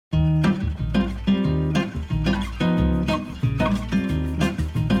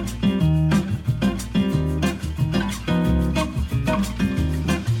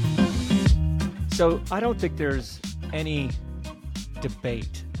So I don't think there's any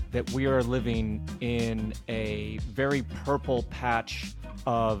debate that we are living in a very purple patch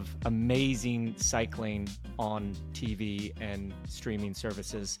of amazing cycling on TV and streaming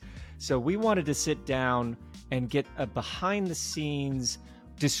services. So we wanted to sit down and get a behind the scenes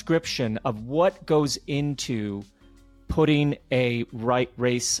description of what goes into putting a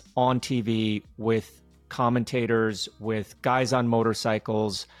race on TV with commentators, with guys on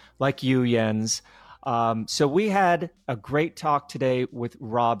motorcycles like you, Jens. So we had a great talk today with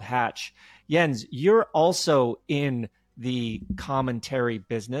Rob Hatch. Jens, you're also in the commentary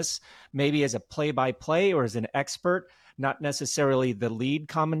business, maybe as a play-by-play or as an expert, not necessarily the lead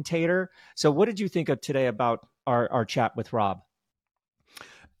commentator. So what did you think of today about our chat with Rob?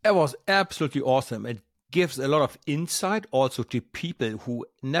 It was absolutely awesome. It gives a lot of insight also to people who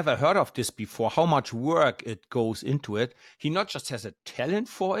never heard of this before, how much work it goes into it. He not just has a talent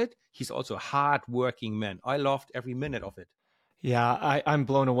for it, he's also a hard-working man. I loved every minute of it. Yeah, I'm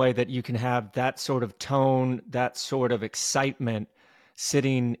blown away that you can have that sort of tone, that sort of excitement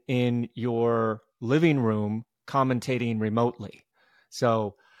sitting in your living room commentating remotely.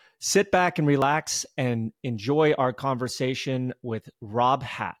 So sit back and relax and enjoy our conversation with Rob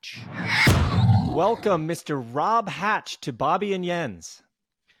Hatch. Welcome, Mr. Rob Hatch, to Bobby and Jens.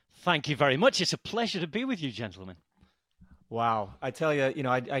 Thank you very much. It's a pleasure to be with you, gentlemen. Wow. I tell you,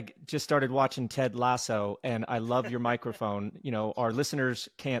 I just started watching Ted Lasso, and I love your microphone. Our listeners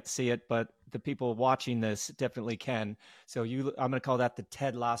can't see it, but the people watching this definitely can. So I'm going to call that the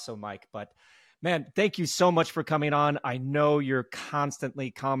Ted Lasso mic. But man, thank you so much for coming on. I know you're constantly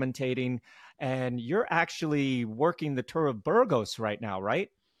commentating, and you're actually working the Tour of Burgos right now, right?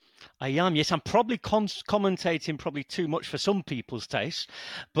 I am, yes. I'm probably commentating probably too much for some people's taste.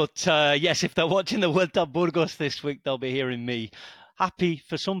 But yes, if they're watching the Vuelta a Burgos this week, they'll be hearing me. Happy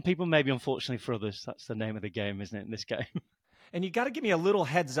for some people, maybe unfortunately for others. That's the name of the game, isn't it, in this game? And you got to give me a little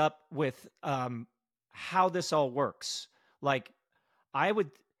heads up with how this all works. Like, I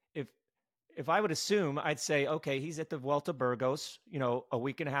would, if I would assume, I'd say, okay, he's at the Vuelta Burgos, a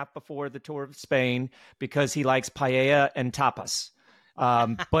week and a half before the Tour of Spain because he likes paella and tapas.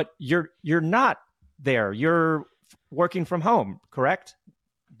 But you're not there. You're working from home, correct?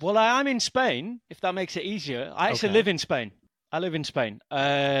 Well, I am in Spain, if that makes it easier. I actually live in Spain. I live in Spain.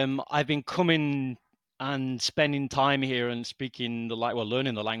 I've been coming and spending time here and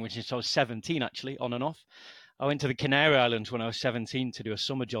learning the language since I was 17, actually, on and off. I went to the Canary Islands when I was 17 to do a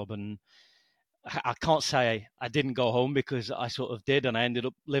summer job, and I can't say I didn't go home because I sort of did, and I ended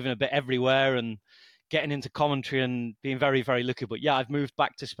up living a bit everywhere and getting into commentary and being very, very lucky. But yeah, I've moved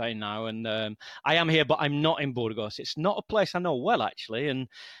back to Spain now, and I am here, but I'm not in Burgos. It's not a place I know well, actually, and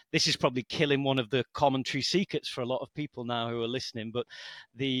this is probably killing one of the commentary secrets for a lot of people now who are listening. But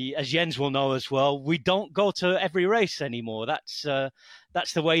as Jens will know as well, we don't go to every race anymore. That's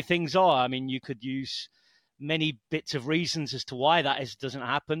the way things are. I mean, you could use many bits of reasons as to why doesn't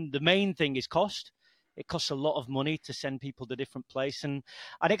happen. The main thing is cost. It costs a lot of money to send people to different places. And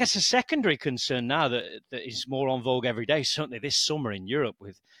I think that's a secondary concern now that is more on vogue every day. Certainly this summer in Europe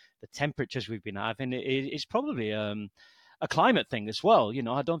with the temperatures we've been having, it's probably a climate thing as well.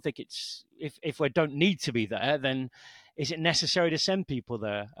 I don't think if we don't need to be there, then is it necessary to send people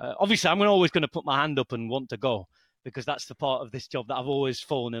there? Obviously, I'm always going to put my hand up and want to go because that's the part of this job that I've always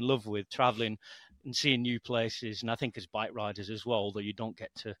fallen in love with, traveling and seeing new places. And I think as bike riders as well, although you don't get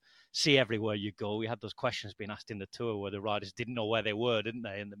to see everywhere you go. We had those questions being asked in the Tour where the riders didn't know where they were, didn't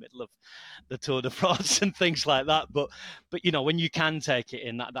they, in the middle of the Tour de France and things like that. But when you can take it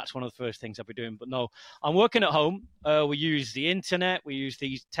in, that's one of the first things I'll be doing. But no, I'm working at home. We use the internet. We use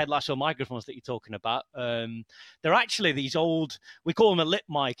these Ted Lasso microphones that you're talking about. They're actually these old, we call them a lip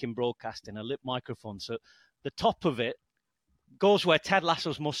mic in broadcasting, a lip microphone. So the top of it goes where Ted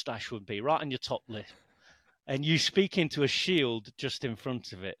Lasso's mustache would be, right on your top lip. And you speak into a shield just in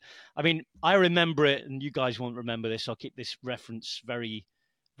front of it. I mean, I remember it, and you guys won't remember this. I'll keep this reference very,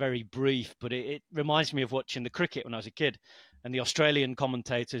 very brief, but it reminds me of watching the cricket when I was a kid. And the Australian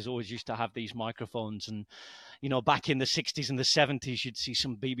commentators always used to have these microphones. And, back in the 60s and the 70s, you'd see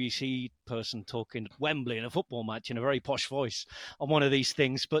some BBC person talking at Wembley in a football match in a very posh voice on one of these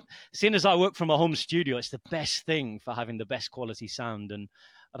things. But seeing as I work from a home studio, it's the best thing for having the best quality sound. And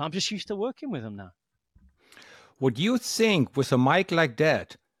I'm just used to working with them now. What do you think with a mic like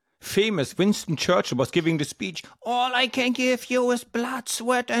that? Famous Winston Churchill was giving the speech, all I can give you is blood,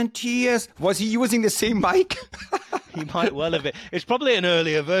 sweat and tears. Was he using the same mic? He might well have it. It's probably an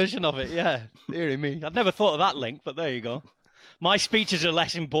earlier version of it, yeah. Dear me. I'd never thought of that link, but there you go. My speeches are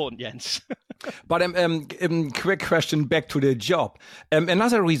less important, Jens. But quick question back to the job.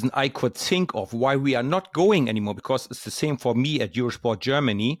 Another reason I could think of why we are not going anymore, because it's the same for me at Eurosport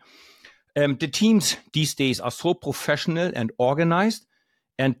Germany. The teams these days are so professional and organized.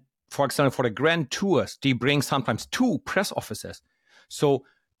 And for example, for the Grand Tours, they bring sometimes 2 press officers. So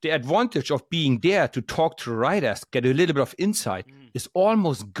the advantage of being there to talk to the riders, get a little bit of insight, is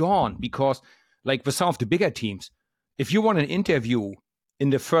almost gone, because like with some of the bigger teams, if you want an interview in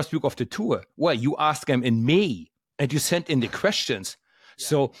the first week of the tour, well, you ask them in May and you send in the questions. Yeah.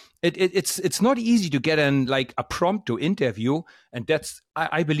 So it's not easy to get a prompt to interview. And that's,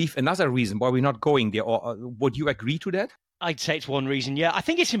 I believe, another reason why we're not going there. Or would you agree to that? I'd say it's one reason, yeah. I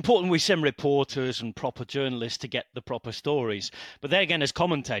think it's important we send reporters and proper journalists to get the proper stories. But then again, as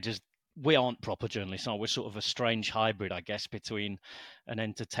commentators, we aren't proper journalists, are we? We're sort of a strange hybrid, I guess, between an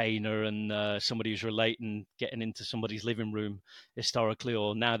entertainer and somebody who's relating, getting into somebody's living room historically,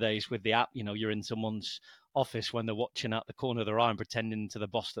 or nowadays with the app, you're in someone's office when they're watching out the corner of their eye and pretending to the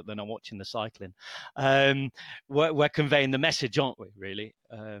boss that they're not watching the cycling. We're conveying the message, aren't we, really?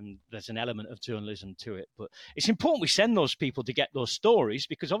 There's an element of journalism to it. But it's important we send those people to get those stories,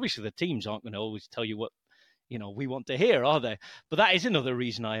 because obviously the teams aren't going to always tell you what we want to hear, are they? But that is another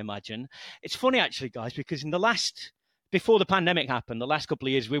reason, I imagine. It's funny, actually, guys, because before the pandemic happened, the last couple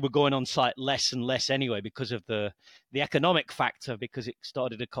of years, we were going on site less and less anyway, because of the economic factor, because it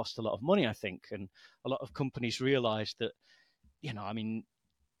started to cost a lot of money, I think. And a lot of companies realized that,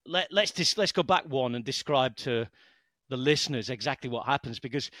 let's go back one and describe to the listeners exactly what happens,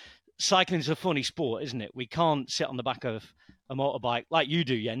 because cycling is a funny sport, isn't it? We can't sit on the back of a motorbike like you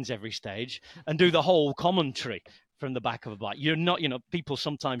do, Jens, every stage and do the whole commentary from the back of a bike. You're not, people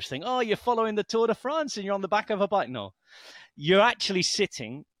sometimes think, oh, you're following the Tour de France and you're on the back of a bike. No, you're actually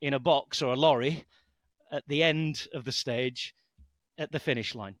sitting in a box or a lorry at the end of the stage at the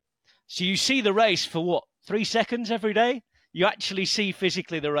finish line. So you see the race for 3 seconds every day? You actually see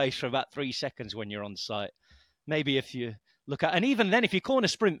physically the race for about 3 seconds when you're on site. Maybe if you look at, and even then, if you're calling a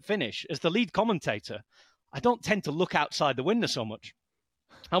sprint finish, as the lead commentator, I don't tend to look outside the window so much.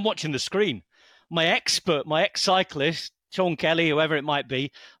 I'm watching the screen. My ex-cyclist, Sean Kelly, whoever it might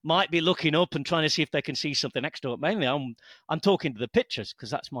be looking up and trying to see if they can see something extra. But mainly, I'm talking to the pictures, because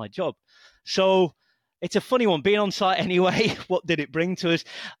that's my job. So it's a funny one. Being on site anyway, what did it bring to us?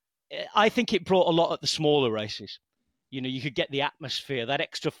 I think it brought a lot at the smaller races. You could get the atmosphere, that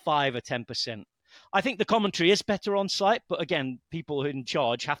extra 5 or 10%. I think the commentary is better on site, but again, people in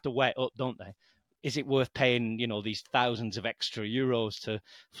charge have to weigh it up, don't they? Is it worth paying, these thousands of extra euros to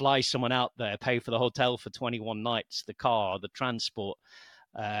fly someone out there, pay for the hotel for 21 nights, the car, the transport,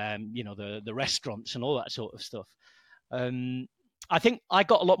 the restaurants and all that sort of stuff? I think I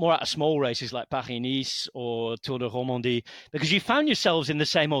got a lot more out of small races like Paris-Nice or Tour de Romandie, because you found yourselves in the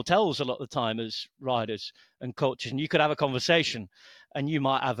same hotels a lot of the time as riders and coaches, and you could have a conversation, and you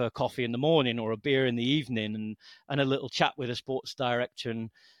might have a coffee in the morning or a beer in the evening and a little chat with a sports director.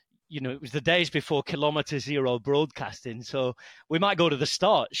 And it was the days before Kilometre Zero broadcasting. So we might go to the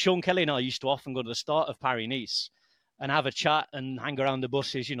start. Sean Kelly and I used to often go to the start of Paris-Nice and have a chat and hang around the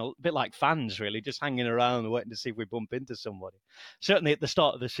buses, a bit like fans, really, just hanging around and waiting to see if we bump into somebody, certainly at the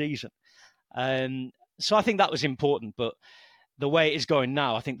start of the season. So I think that was important. But the way it is going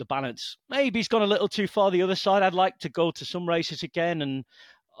now, I think the balance maybe has gone a little too far the other side. I'd like to go to some races again. And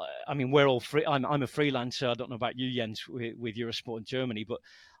I mean, we're all free. I'm a freelancer. I don't know about you, Jens, with Eurosport in Germany, but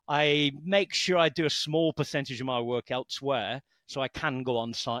I make sure I do a small percentage of my work elsewhere, so I can go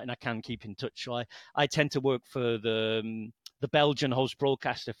on site and I can keep in touch. So I tend to work for the Belgian host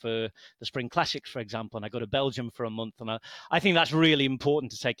broadcaster for the Spring Classics, for example, and I go to Belgium for a month. And I think that's really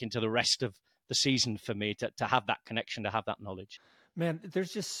important to take into the rest of the season for me, to have that connection, to have that knowledge. Man,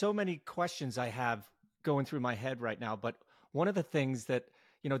 there's just so many questions I have going through my head right now. But one of the things that,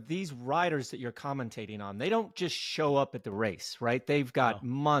 these riders that you're commentating on, they don't just show up at the race, right? They've got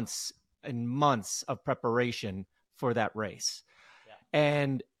months and months of preparation for that race. Yeah.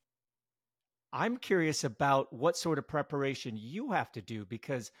 And I'm curious about what sort of preparation you have to do,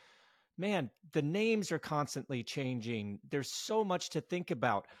 because, man, the names are constantly changing. There's so much to think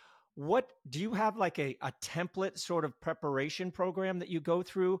about. What do you have, like a template sort of preparation program that you go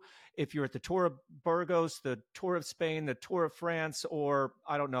through if you're at the Tour of Burgos, the Tour of Spain, the Tour of France, or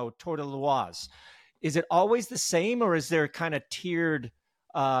I don't know, Tour de l'Oise? Is it always the same, or is there kind of tiered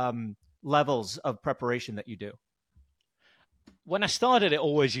levels of preparation that you do? When I started, it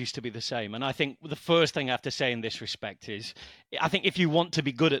always used to be the same. And I think the first thing I have to say in this respect is, I think if you want to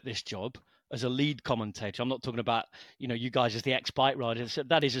be good at this job, as a lead commentator. I'm not talking about, you guys as the ex-bike riders.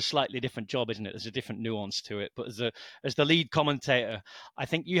 That is a slightly different job, isn't it? There's a different nuance to it. But as the lead commentator, I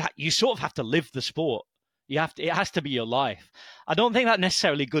think you sort of have to live the sport. It has to be your life. I don't think that's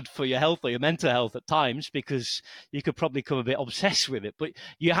necessarily good for your health or your mental health at times, because you could probably become a bit obsessed with it. But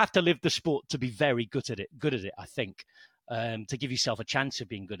you have to live the sport to be very good at it, I think. To give yourself a chance of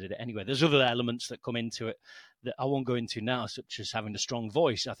being good at it anyway. There's other elements that come into it that I won't go into now, such as having a strong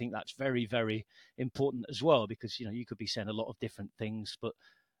voice. I think that's very, very important as well, because, you could be saying a lot of different things, but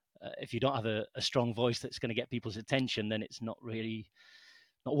if you don't have a strong voice that's going to get people's attention, then it's not really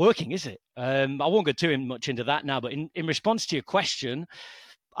not working, is it? I won't go too much into that now, but in response to your question,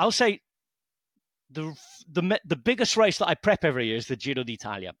 I'll say the biggest race that I prep every year is the Giro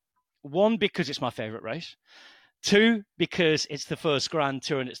d'Italia. One, because it's my favorite race. Two, because it's the first Grand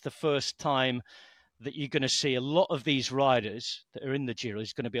Tour and it's the first time that you're going to see a lot of these riders that are in the Giro.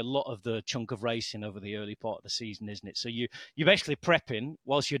 It's going to be a lot of the chunk of racing over the early part of the season, isn't it? So you're basically prepping,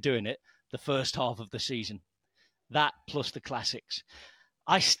 whilst you're doing it, the first half of the season. That plus the classics.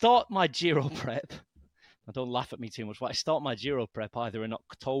 I start my Giro prep, don't laugh at me too much, but I start my Giro prep either in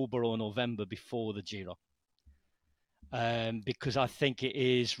October or November before the Giro. Because I think it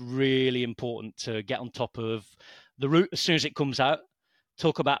is really important to get on top of the route as soon as it comes out,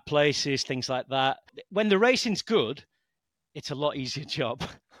 talk about places, things like that. When the racing's good, it's a lot easier job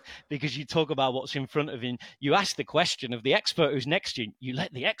because you talk about what's in front of you. You ask the question of the expert who's next to you, you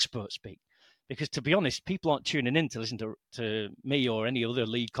let the expert speak. Because to be honest, people aren't tuning in to listen to me or any other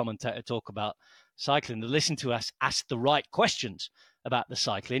lead commentator talk about cycling. They listen to us ask the right questions about the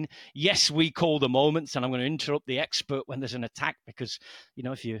cycling. Yes, we call the moments, and I'm going to interrupt the expert when there's an attack because,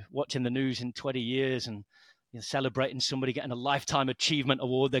 if you're watching the news in 20 years and you're celebrating somebody getting a lifetime achievement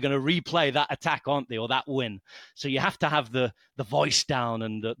award, they're going to replay that attack, aren't they, or that win. So you have to have the voice down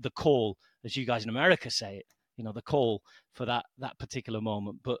and the call, as you guys in America say it, the call for that particular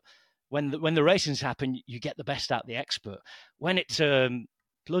moment. But when the racings happen, you get the best out of the expert. When it's a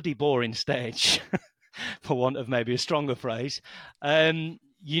bloody boring stage, for want of maybe a stronger phrase,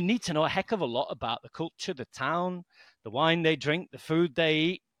 you need to know a heck of a lot about the culture, the town, the wine they drink, the food they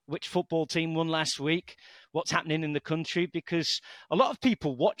eat, which football team won last week, what's happening in the country, because a lot of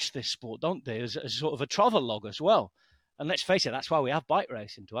people watch this sport, don't they, as sort of a travelogue as well. And let's face it, that's why we have bike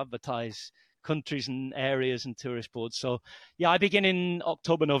racing, to advertise countries and areas and tourist boards. So, yeah, I begin in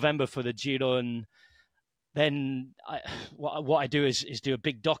October, November for the Giro, and then what I do is do a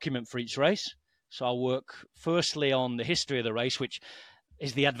big document for each race. So I'll work firstly on the history of the race, which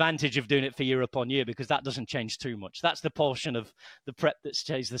is the advantage of doing it for year upon year, because that doesn't change too much. That's the portion of the prep that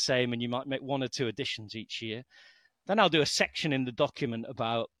stays the same, and you might make one or two additions each year. Then I'll do a section in the document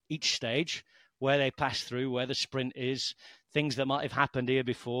about each stage, where they pass through, where the sprint is, things that might have happened here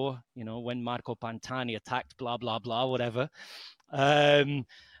before, when Marco Pantani attacked, blah, blah, blah, whatever.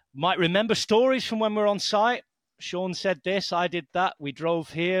 Might remember stories from when we're on site. Sean said this, I did that, we drove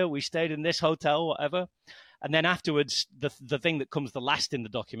here, we stayed in this hotel, whatever. And then afterwards, the thing that comes the last in the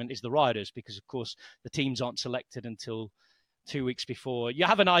document is the riders, because, of course, the teams aren't selected until 2 weeks before. You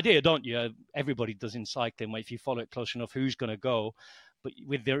have an idea, don't you? Everybody does in cycling, if you follow it close enough, who's going to go. But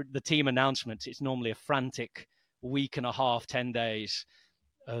with the team announcements, it's normally a frantic week and a half, 10 days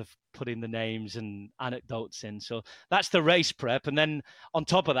of putting the names and anecdotes in. So that's the race prep. And then on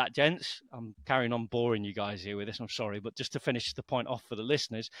top of that, gents, I'm carrying on boring you guys here with this, I'm sorry, but just to finish the point off for the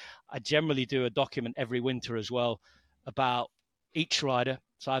listeners, I generally do a document every winter as well about each rider.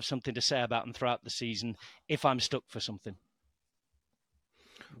 So I have something to say about them throughout the season if I'm stuck for something.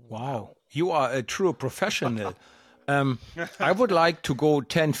 Wow. You are a true professional. I would like to go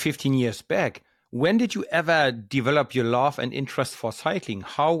 10, 15 years back. When did you ever develop your love and interest for cycling?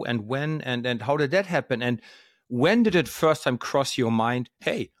 How and when and how did that happen? And when did it first time cross your mind,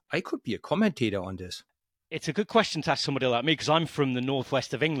 hey, I could be a commentator on this? It's a good question to ask somebody like me, because I'm from the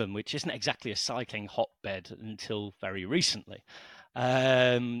northwest of England, which isn't exactly a cycling hotbed until very recently.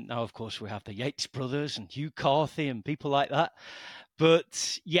 Now, of course, we have the Yates brothers and Hugh Carthy and people like that.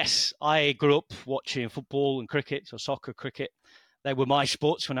 But yes, I grew up watching football and cricket, so soccer, cricket. They were my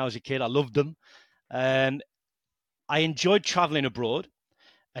sports when I was a kid. I loved them. I enjoyed traveling abroad.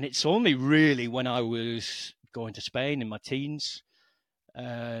 And it's only really when I was going to Spain in my teens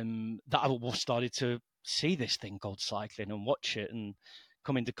that I started to see this thing called cycling and watch it and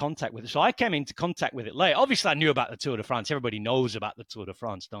come into contact with it. So I came into contact with it late. Obviously, I knew about the Tour de France. Everybody knows about the Tour de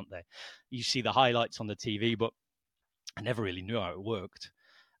France, don't they? You see the highlights on the TV, but I never really knew how it worked.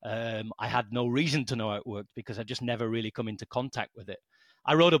 I had no reason to know how it worked because I just never really come into contact with it.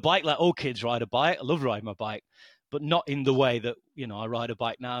 I rode a bike like all kids ride a bike. I love riding my bike, but not in the way that, I ride a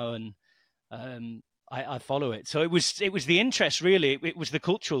bike now and I follow it. So it was the interest, really. It was the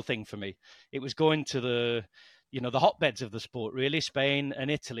cultural thing for me. It was going to the hotbeds of the sport, really, Spain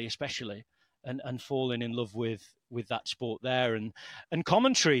and Italy especially, and falling in love with that sport there. And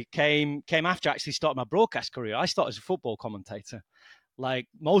commentary came after I actually started my broadcast career. I started as a football commentator, like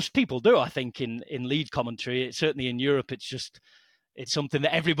most people do, I think, in lead commentary. It's certainly in Europe, it's something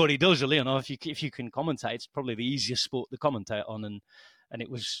that everybody does, really. If you can commentate, it's probably the easiest sport to commentate on, and it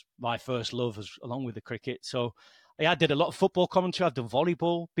was my first love along with the cricket. So I did a lot of football commentary. I've done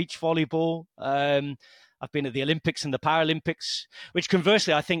volleyball, beach volleyball. I've been at the Olympics and the Paralympics, which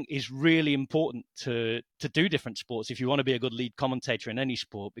conversely I think is really important to do different sports if you want to be a good lead commentator in any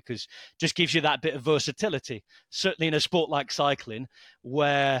sport, because it just gives you that bit of versatility. Certainly in a sport like cycling,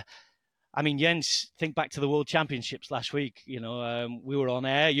 where, I mean, Jens, think back to the World Championships last week. We were on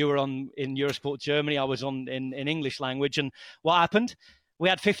air. You were on in Eurosport Germany. I was on in English language. And what happened? We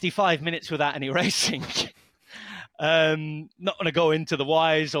had 55 minutes without any racing. Not going to go into the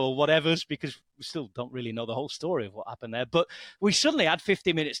whys or whatevers, because we still don't really know the whole story of what happened there. But we suddenly had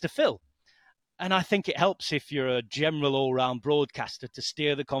 50 minutes to fill. And I think it helps if you're a general all-round broadcaster to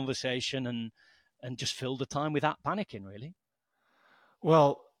steer the conversation and just fill the time without panicking, really.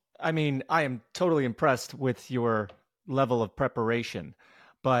 Well, I mean, I am totally impressed with your level of preparation,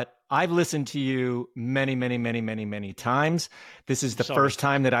 but I've listened to you many, many, many, many, many times. This is the first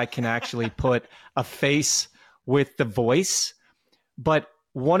time that I can actually put a face with the voice. But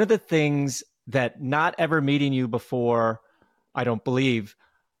one of the things that, not ever meeting you before, I don't believe,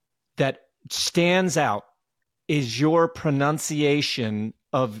 that stands out is your pronunciation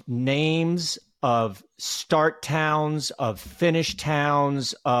of names, of start towns, of finish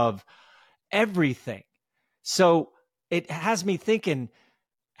towns, of everything. So it has me thinking,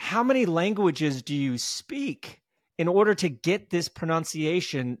 how many languages do you speak in order to get this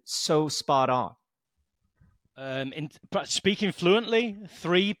pronunciation so spot on? Speaking fluently,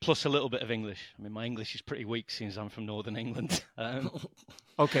 3 plus a little bit of English. I mean, my English is pretty weak since I'm from Northern England.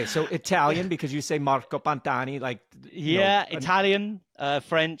 Okay, so Italian, because you say Marco Pantani, like... Italian,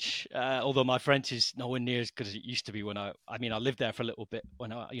 French, although my French is nowhere near as good as it used to be when I lived there for a little bit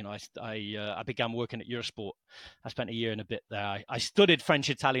when I began working at Eurosport. I spent a year and a bit there. I studied French,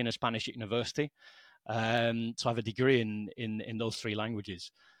 Italian, and Spanish at university. So I have a degree in those 3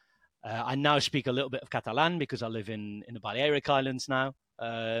 languages. I now speak a little bit of Catalan because I live in the Balearic Islands now.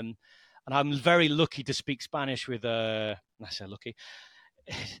 And I'm very lucky to speak Spanish with I say lucky,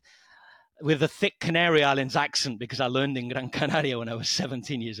 with a thick Canary Islands accent, because I learned in Gran Canaria when I was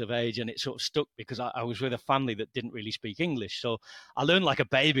 17 years of age, and it sort of stuck because I was with a family that didn't really speak English. So I learned like a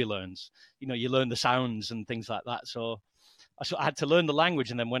baby learns. You learn the sounds and things like that. So I had to learn the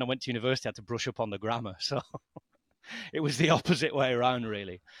language, and then when I went to university, I had to brush up on the grammar. So it was the opposite way around,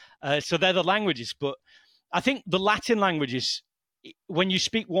 really. So they're the languages. But I think the Latin languages, when you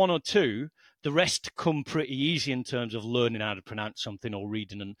speak 1 or 2, the rest come pretty easy in terms of learning how to pronounce something or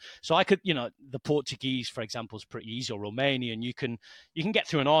reading. And so I could, the Portuguese, for example, is pretty easy, or Romanian. You can get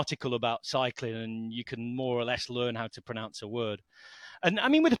through an article about cycling and you can more or less learn how to pronounce a word. And I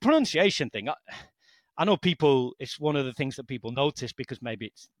mean, with the pronunciation thing, I know it's one of the things that people notice because maybe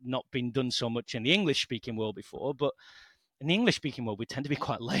it's not been done so much in the English-speaking world before, but in the English-speaking world, we tend to be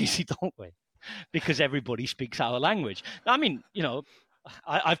quite lazy, don't we? Because everybody speaks our language. I mean,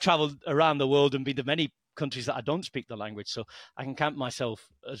 I've traveled around the world and been to many countries that I don't speak the language, so I can count myself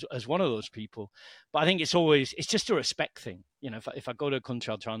as one of those people. But I think it's just a respect thing. If I go to a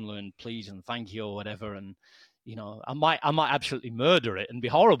country, I'll try and learn please and thank you or whatever, and I might absolutely murder it and be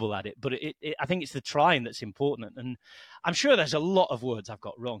horrible at it, but I think it's the trying that's important. And I'm sure there's a lot of words I've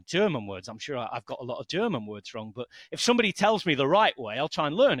got wrong. German words, I'm sure I've got a lot of German words wrong. But if somebody tells me the right way, I'll try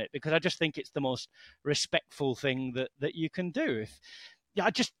and learn it, because I just think it's the most respectful thing that you can do. I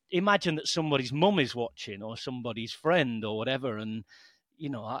just imagine that somebody's mum is watching, or somebody's friend or whatever, and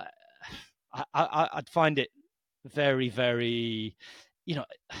I'd find it very, very...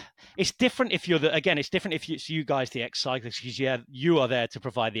 it's different if it's different if it's you guys, the ex-cyclists, because you are there to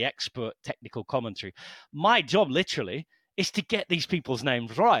provide the expert technical commentary. My job, literally, is to get these people's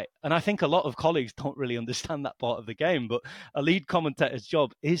names right. And I think a lot of colleagues don't really understand that part of the game, but a lead commentator's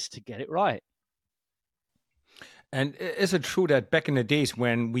job is to get it right. And is it true that back in the days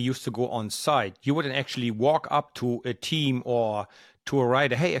when we used to go on site, you wouldn't actually walk up to a team or to a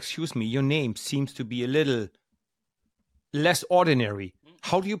rider, hey, excuse me, your name seems to be a little less ordinary.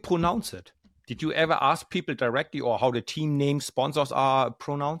 How do you pronounce it? Did you ever ask people directly, or how the team name sponsors are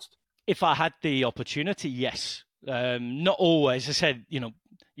pronounced? If I had the opportunity, yes. Not always. I said,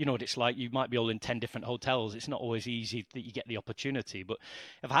 you you know what it's like. You might be all in 10 different hotels. It's not always easy that you get the opportunity, but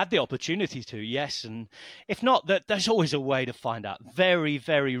I've had the opportunity to, yes. And if not, there's always a way to find out. Very,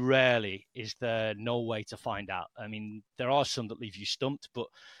 very rarely is there no way to find out. I mean, there are some that leave you stumped, but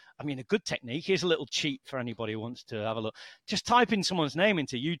I mean, a good technique, here's a little cheat for anybody who wants to have a look. Just type in someone's name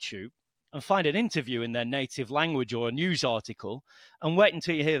into YouTube and find an interview in their native language or a news article and wait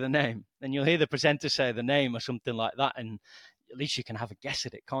until you hear the name. Then you'll hear the presenter say the name or something like that. And at least you can have a guess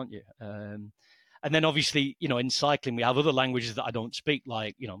at it, can't you? And then obviously, you know, in cycling, we have other languages that I don't speak,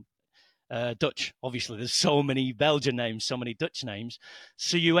 like, you know, Dutch. Obviously, there's so many Belgian names, so many Dutch names.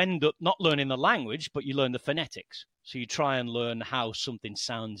 So you end up not learning the language, but you learn the phonetics. So you try and learn how something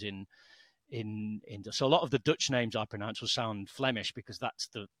sounds in. So a lot of the Dutch names I pronounce will sound Flemish because that's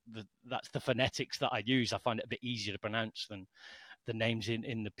the phonetics that I use. I find it a bit easier to pronounce than the names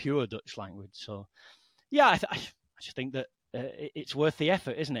in the pure Dutch language. So, yeah, I just think that it's worth the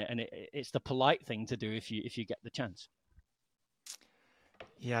effort, isn't it? And it's the polite thing to do if you get the chance.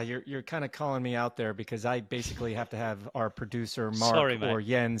 Yeah, you're kind of calling me out there because I basically have to have our producer Mark or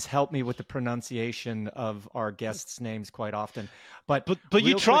Jens help me with the pronunciation of our guests' names quite often. But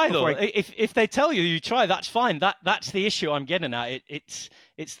you try though. If they tell you try, that's fine. That's the issue I'm getting at.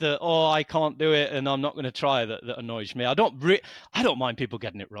 It's the I can't do it and I'm not going to try that annoys me. I don't mind people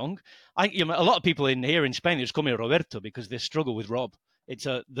getting it wrong. A lot of people here in Spain just call me Roberto because they struggle with Rob. It's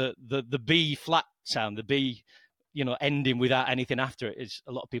the B flat sound, the B, you know, ending without anything after it is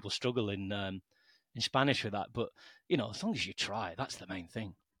a lot of people struggle in Spanish with that. But, you know, as long as you try, that's the main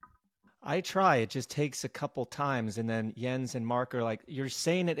thing. I try. It just takes a couple times. And then Jens and Mark are like, you're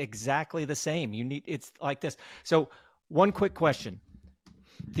saying it exactly the same. It's like this. So one quick question.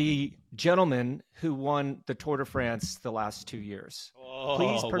 The gentleman who won the Tour de France the last 2 years,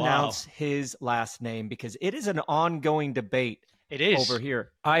 please pronounce his last name because it is an ongoing debate. It is. Over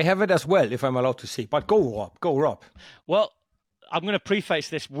here. I have it as well, if I'm allowed to say. But go, Rob. Well, I'm going to preface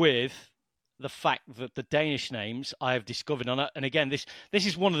this with the fact that the Danish names I have discovered on it. And again, this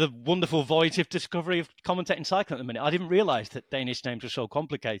is one of the wonderful voids of discovery of commentating cycling at the minute. I didn't realize that Danish names were so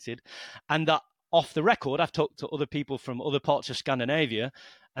complicated. And that off the record, I've talked to other people from other parts of Scandinavia,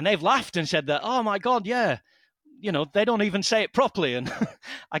 and they've laughed and said that, oh my God, yeah. You know, they don't even say it properly. And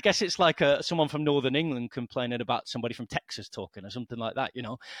I guess it's like someone from Northern England complaining about somebody from Texas talking or something like that, you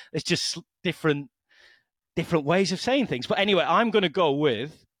know. It's just different ways of saying things. But anyway, I'm going to go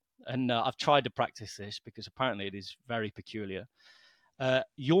with, and I've tried to practice this because apparently it is very peculiar,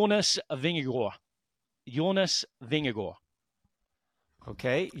 Jonas Vingegaard. Jonas Vingegaard.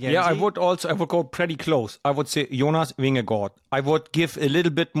 Okay. Jensy? Yeah, I would go pretty close. I would say Jonas Vingegaard. I would give a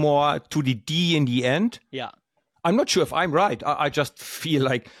little bit more to the D in the end. Yeah. I'm not sure if I'm right. I just feel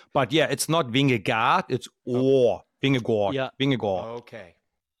like, but yeah, it's not Vingegaard, it's Vingegaard. Yeah. Vingegaard. Okay.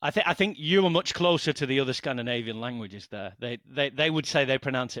 I think you are much closer to the other Scandinavian languages there. They would say they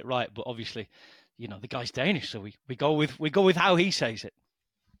pronounce it right, but obviously, you know, the guy's Danish, so we go with how he says it.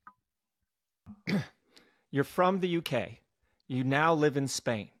 You're from the UK. You now live in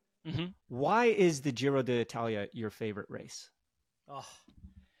Spain. Mm-hmm. Why is the Giro d'Italia your favorite race? Oh.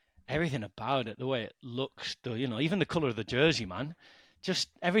 Everything about it, the way it looks, you know, even the colour of the jersey, man. Just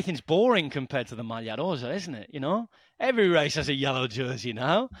everything's boring compared to the Maglia Rosa, isn't it? You know, every race has a yellow jersey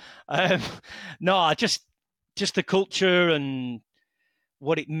now. No, just the culture and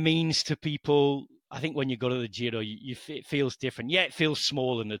what it means to people. I think when you go to the Giro, it feels different. Yeah, it feels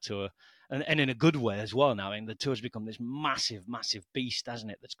small in the Tour, and in a good way as well now. And the Tour's become this massive, massive beast,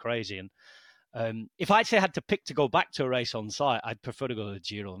 hasn't it? That's crazy. And if I actually had to pick to go back to a race on site, I'd prefer to go to the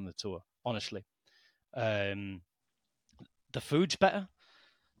Giro than the Tour, honestly. The food's better.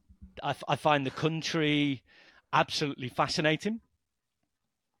 I find the country absolutely fascinating.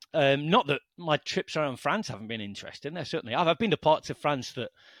 Not that my trips around France haven't been interesting. They certainly have. I've been to parts of France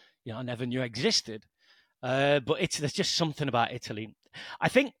that, you know, I never knew existed. But there's just something about Italy. I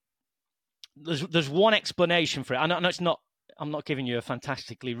think there's one explanation for it. I know it's not. I'm not giving you a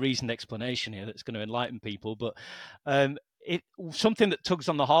fantastically reasoned explanation here that's going to enlighten people, but something that tugs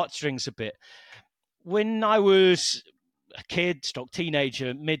on the heartstrings a bit. When I was a kid,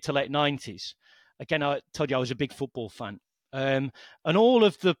 teenager, mid to late 90s, again, I told you I was a big football fan. And all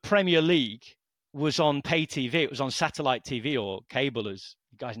of the Premier League was on pay TV. It was on satellite TV or cable, as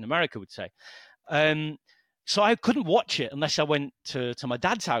you guys in America would say. So I couldn't watch it unless I went to my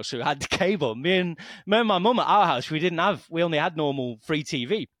dad's house who had the cable. Me and my mum at our house, we only had normal free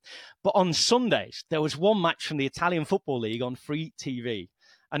TV. But on Sundays, there was one match from the Italian Football League on free TV.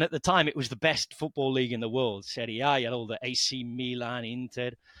 And at the time, it was the best football league in the world. Serie A, you had all the AC Milan,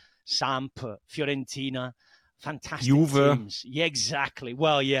 Inter, Samp, Fiorentina, fantastic Juve. teams. Yeah, exactly.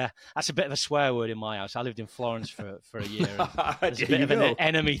 Well, yeah, that's a bit of a swear word in my house. I lived in Florence for a year. There's a bit of an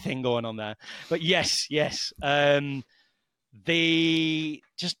enemy thing going on there. But yes.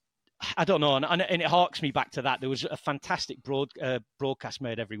 I don't know, and it harks me back to that. There was a fantastic broadcast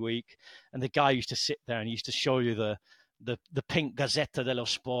made every week, and the guy used to sit there and he used to show you the pink Gazzetta dello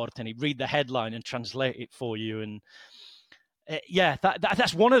Sport, and he'd read the headline and translate it for you. And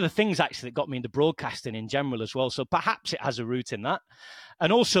that's one of the things actually that got me into broadcasting in general as well. So perhaps it has a root in that.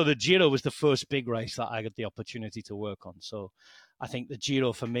 And also the Giro was the first big race that I got the opportunity to work on. So I think the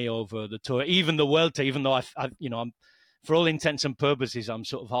Giro for me over the Tour, even the Vuelta, even though I'm for all intents and purposes, I'm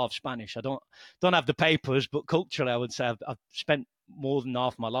sort of half Spanish. I don't have the papers, but culturally, I would say I've spent more than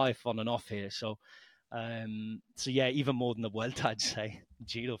half my life on and off here. So yeah, even more than the Vuelta, I'd say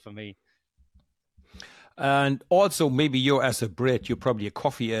Giro for me. And also, maybe you're as a Brit, you're probably a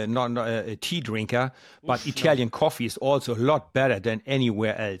coffee, not a tea drinker, but Italian coffee is also a lot better than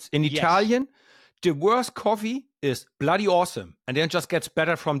anywhere else. In Italian, the worst coffee is bloody awesome, and then it just gets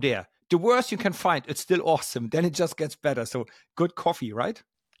better from there. The worst you can find, it's still awesome. Then it just gets better. So good coffee, right?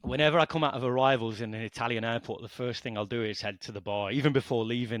 Whenever I come out of arrivals in an Italian airport, the first thing I'll do is head to the bar, even before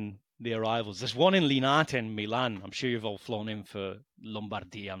leaving the arrivals. There's one in Linate in Milan. I'm sure you've all flown in for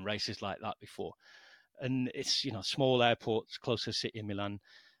Lombardia and races like that before. And it's, small airports, close city in Milan.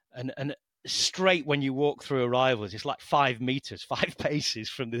 And straight when you walk through arrivals, it's like 5 meters, 5 paces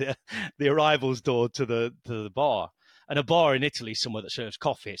from the arrivals door to the bar. And a bar in Italy is somewhere that serves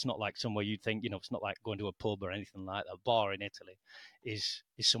coffee. It's not like somewhere you'd think, it's not like going to a pub or anything like that. A bar in Italy is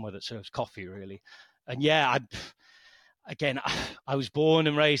somewhere that serves coffee, really. And yeah, I was born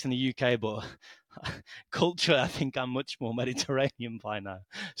and raised in the UK, but culture, I think I'm much more Mediterranean by now.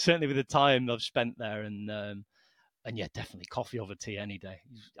 Certainly with the time I've spent there, and yeah, definitely coffee over tea any day.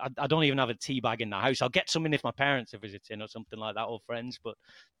 I don't even have a tea bag in the house. I'll get some in if my parents are visiting or something like that, or friends, but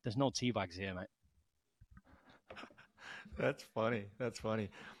there's no tea bags here, mate. That's funny.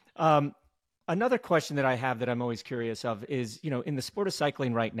 Another question that I have that I'm always curious of is, in the sport of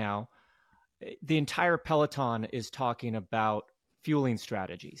cycling right now, the entire peloton is talking about fueling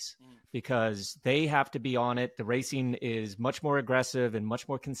strategies because they have to be on it. The racing is much more aggressive and much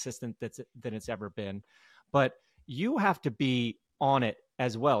more consistent than it's ever been. But you have to be on it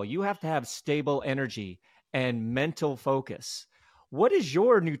as well. You have to have stable energy and mental focus. What is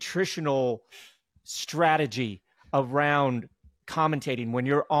your nutritional strategy around commentating when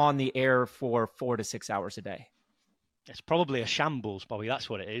you're on the air for 4 to 6 hours a day? It's probably a shambles, Bobby. That's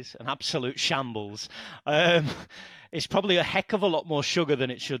what it is. An absolute shambles. It's probably a heck of a lot more sugar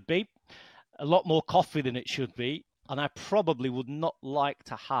than it should be, a lot more coffee than it should be. And I probably would not like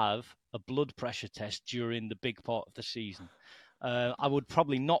to have a blood pressure test during the big part of the season. I would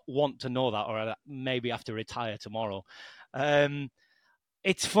probably not want to know that, or maybe have to retire tomorrow.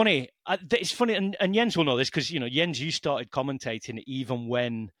 It's funny. And Jens will know this because, Jens, you started commentating even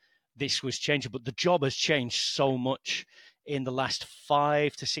when this was changing, but the job has changed so much in the last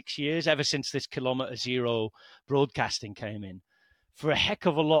 5 to 6 years, ever since this Kilometer Zero broadcasting came in. For a heck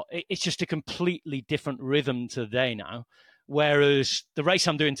of a lot, it's just a completely different rhythm today now. Whereas the race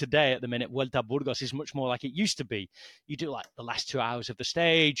I'm doing today at the minute, Vuelta a Burgos, is much more like it used to be. You do like the last 2 hours of the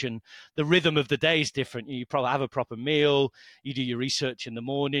stage, and the rhythm of the day is different. You probably have a proper meal. You do your research in the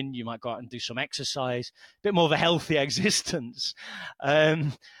morning. You might go out and do some exercise. A bit more of a healthy existence.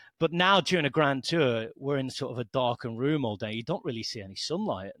 But now during a Grand Tour, we're in sort of a darkened room all day. You don't really see any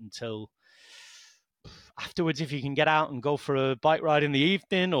sunlight until afterwards, if you can get out and go for a bike ride in the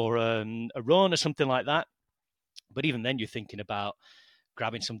evening or a run or something like that. But even then, you're thinking about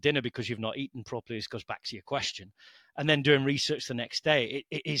grabbing some dinner because you've not eaten properly. This goes back to your question. And then doing research the next day.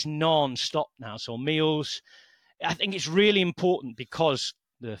 It is non-stop now. So meals, I think it's really important because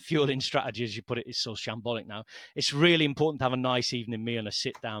the fueling strategy, as you put it, is so shambolic now. It's really important to have a nice evening meal, a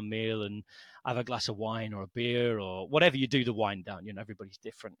sit-down meal, and have a glass of wine or a beer or whatever you do to wind down. Everybody's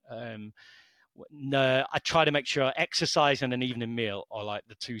different. I try to make sure exercise and an evening meal are like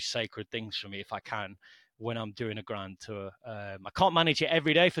the two sacred things for me if I can when I'm doing a Grand Tour. I can't manage it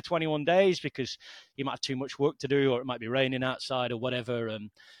every day for 21 days because you might have too much work to do, or it might be raining outside or whatever.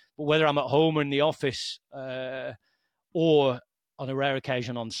 But whether I'm at home or in the office or on a rare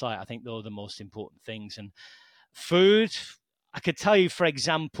occasion on site, I think those are the most important things. And food, I could tell you, for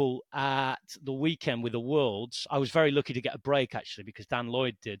example, at the weekend with the Worlds, I was very lucky to get a break, actually, because Dan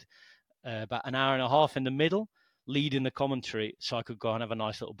Lloyd did about an hour and a half in the middle, leading the commentary, so I could go and have a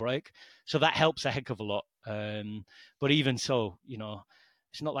nice little break. So that helps a heck of a lot. But even so,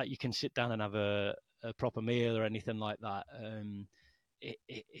 it's not like you can sit down and have a proper meal or anything like that.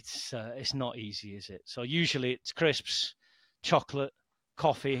 it's not easy, is it? So usually it's crisps, chocolate,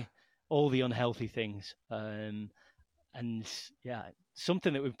 coffee, all the unhealthy things. And yeah,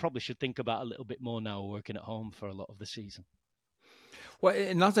 something that we probably should think about a little bit more now, working at home for a lot of the season. Well,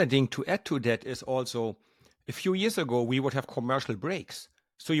 another thing to add to that is also, a few years ago, we would have commercial breaks.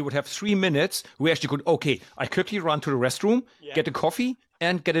 So you would have 3 minutes. We actually could, okay, I quickly run to the restroom, get a coffee,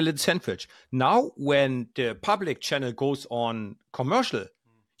 and get a little sandwich. Now, when the public channel goes on commercial,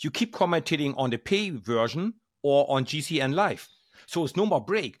 you keep commentating on the pay version or on GCN Live. So it's no more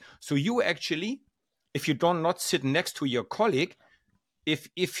break. So you actually, if you don't not sit next to your colleague,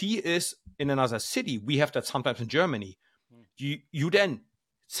 if he is in another city, we have that sometimes in Germany, you then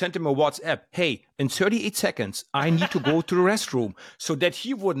send him a WhatsApp, hey, in 38 seconds, I need to go to the restroom, so that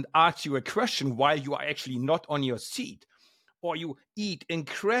he wouldn't ask you a question while you are actually not on your seat. Or you eat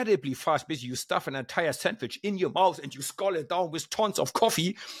incredibly fast, basically you stuff an entire sandwich in your mouth and you scull it down with tons of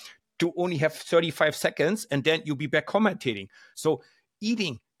coffee to only have 35 seconds, and then you'll be back commentating. So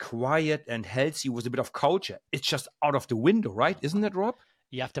eating quiet and healthy with a bit of culture, it's just out of the window, right? Isn't it, Rob?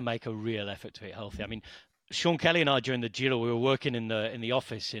 You have to make a real effort to eat healthy. I mean, Sean Kelly and I during the Giro, we were working in the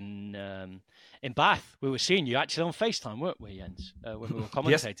office in Bath. We were seeing you actually on FaceTime, weren't we, Jens? When we were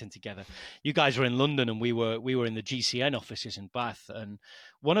commentating Yes. together. You guys were in London, and we were in the GCN offices in Bath. And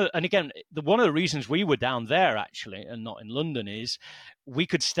one of the reasons we were down there actually and not in London is we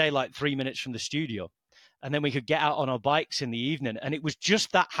could stay like 3 minutes from the studio, and then we could get out on our bikes in the evening. And it was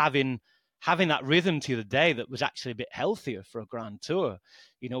just that having that rhythm to the day that was actually a bit healthier for a Grand Tour.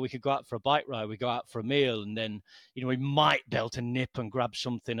 You know, we could go out for a bike ride, we go out for a meal, and then, you know, we might be able to nip and grab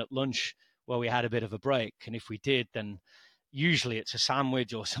something at lunch where we had a bit of a break. And if we did, then usually it's a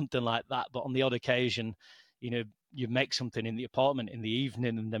sandwich or something like that. But on the odd occasion, you know, you make something in the apartment in the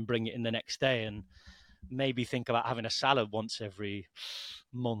evening and then bring it in the next day, and maybe think about having a salad once every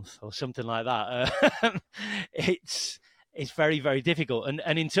month or something like that. It's very, very difficult.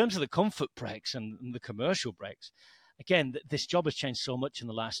 And in terms of the comfort breaks and the commercial breaks, again, this job has changed so much in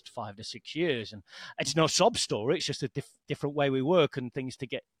the last 5 to 6 years, and it's no sob story. It's just a different way we work and things to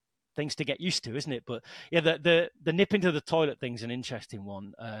get used to, isn't it? But yeah, the nip into the toilet thing's an interesting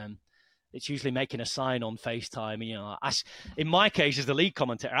one. It's usually making a sign on FaceTime, you know, in my case as the lead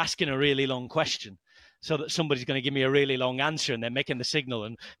commentator, asking a really long question so that somebody's going to give me a really long answer, and then making the signal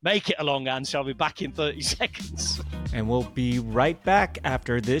and make it a long answer. I'll be back in 30 seconds. And we'll be right back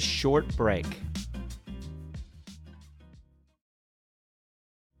after this short break.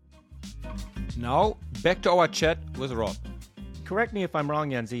 Now, back to our chat with Rob. Correct me if I'm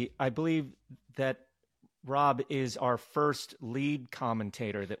wrong, Yenzi. I believe that Rob is our first lead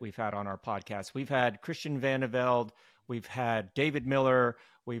commentator that we've had on our podcast. We've had Christian Van de Velde, we've had David Miller,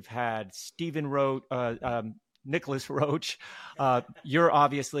 we've had Stephen Roach, Nicholas Roach. You're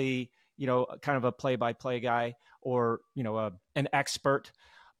obviously, you know, kind of a play-by-play guy, or, you know, an expert.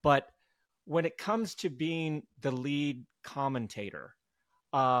 But when it comes to being the lead commentator,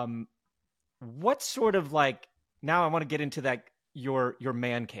 what sort of, like, now I want to get into that, your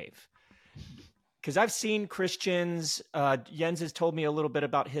man cave, because I've seen Christian's, Jens has told me a little bit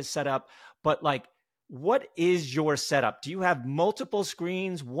about his setup, but like, what is your setup? Do you have multiple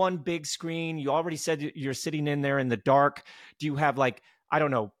screens, one big screen? You already said you're sitting in there in the dark. Do you have, like, I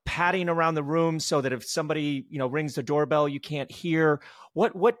don't know, padding around the room so that if somebody, you know, rings the doorbell, you can't hear?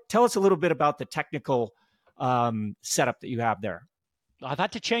 What tell us a little bit about the technical setup that you have there. I've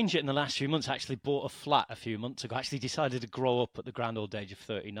had to change it in the last few months. I actually bought a flat a few months ago. I actually decided to grow up at the grand old age of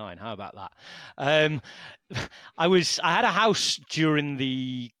 39. How about that? I had a house during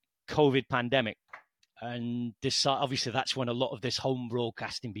the COVID pandemic, and obviously that's when a lot of this home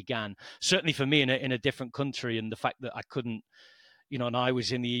broadcasting began. Certainly for me in a different country, and the fact that I couldn't, you know, and I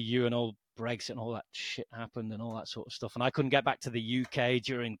was in the EU and all Brexit and all that shit happened and all that sort of stuff, and I couldn't get back to the UK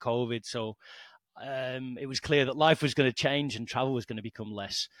during COVID, so it was clear that life was going to change and travel was going to become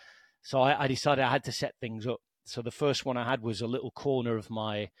less. So I decided I had to set things up. So the first one I had was a little corner of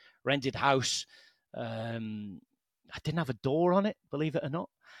my rented house. I didn't have a door on it, believe it or not.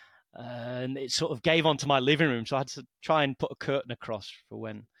 And it sort of gave onto my living room. So I had to try and put a curtain across for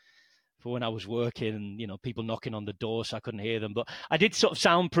when I was working, and, you know, people knocking on the door so I couldn't hear them. But I did sort of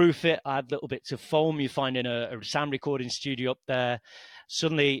soundproof it. I had little bits of foam you find in a sound recording studio up there.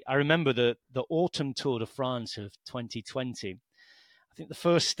 Suddenly, I remember the autumn Tour de France of 2020. I think the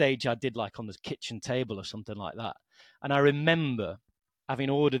first stage I did like on the kitchen table or something like that. And I remember having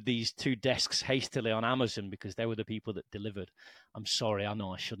ordered these 2 desks hastily on Amazon because they were the people that delivered. I'm sorry, I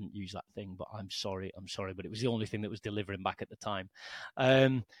know I shouldn't use that thing, but I'm sorry, but it was the only thing that was delivering back at the time.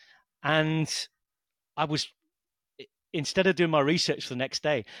 And I was instead of doing my research the next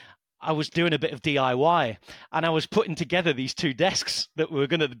day, I was doing a bit of DIY, and I was putting together these 2 desks that were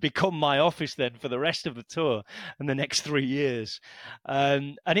going to become my office then for the rest of the tour and the next 3 years.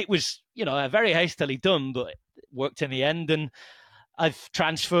 And it was, very hastily done, but it worked in the end. And I've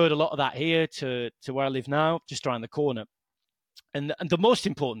transferred a lot of that here to where I live now, just around the corner. And the most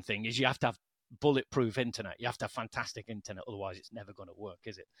important thing is you have to have bulletproof internet. You have to have fantastic internet, otherwise it's never going to work,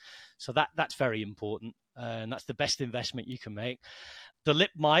 is it? So that's very important, and that's the best investment you can make. The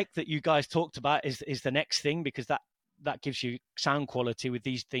lip mic that you guys talked about is the next thing, because that gives you sound quality with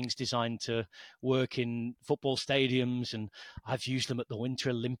these things designed to work in football stadiums, and I've used them at the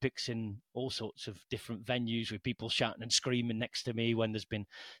Winter Olympics in all sorts of different venues with people shouting and screaming next to me when there's been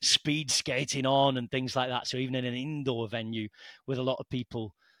speed skating on and things like that. So even in an indoor venue with a lot of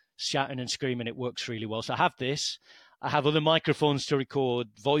people shouting and screaming, it works really well. So I have this. I have other microphones to record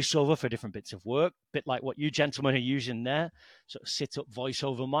voiceover for different bits of work, a bit like what you gentlemen are using there, sort of sit-up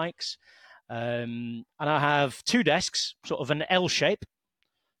voiceover mics. And I have 2 desks, sort of an L shape.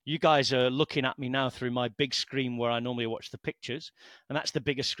 You guys are looking at me now through my big screen where I normally watch the pictures, and that's the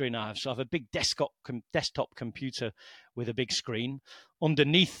biggest screen I have. So I have a big desktop computer with a big screen.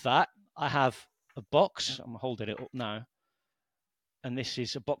 Underneath that, I have a box. I'm holding it up now. And this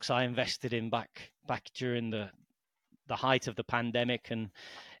is a box I invested in back during the height of the pandemic, and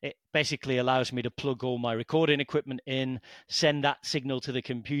it basically allows me to plug all my recording equipment in, send that signal to the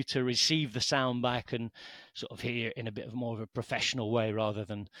computer, receive the sound back, and sort of hear in a bit of more of a professional way rather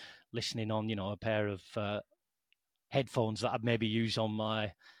than listening on, a pair of headphones that I'd maybe use on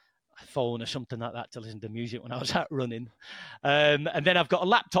my phone or something like that to listen to music when I was out running. And then I've got a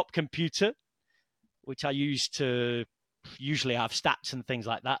laptop computer, which I use to usually have stats and things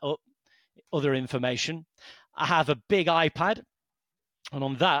like that up, other information. I have a big iPad, and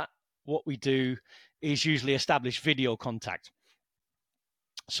on that, what we do is usually establish video contact.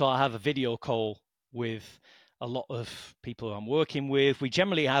 So I have a video call with a lot of people I'm working with. We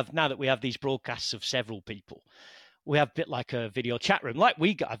generally have, now that we have these broadcasts of several people, we have a bit like a video chat room, like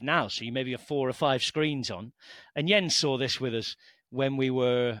we have now. So you maybe have 4 or 5 screens on. And Jens saw this with us when we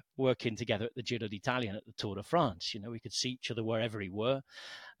were working together at the Giro d'Italia and at the Tour de France. We could see each other wherever we were.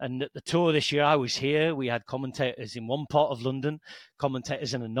 And at the Tour this year, I was here. We had commentators in one part of London,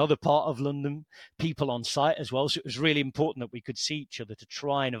 commentators in another part of London, people on site as well. So it was really important that we could see each other to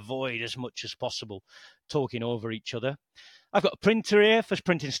try and avoid as much as possible talking over each other. I've got a printer here for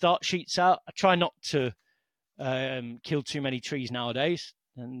printing start sheets out. I try not to kill too many trees nowadays.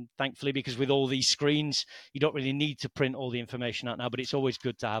 And thankfully, because with all these screens, you don't really need to print all the information out now, but it's always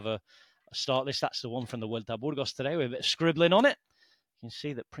good to have a start list. That's the one from the Vuelta a Burgos today with a bit of scribbling on it. You can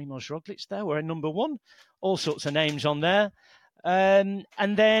see that Primož Roglic's there. We're in number 1. All sorts of names on there. And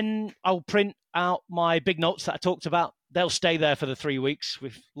then I'll print out my big notes that I talked about. They'll stay there for the 3 weeks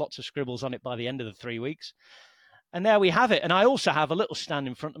with lots of scribbles on it by the end of the 3 weeks. And there we have it. And I also have a little stand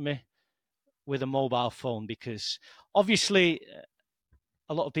in front of me with a mobile phone, because obviously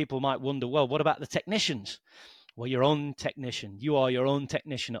a lot of people might wonder, well, what about the technicians? Well, your own technician. You are your own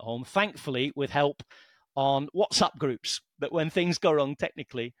technician at home, thankfully, with help on WhatsApp groups that when things go wrong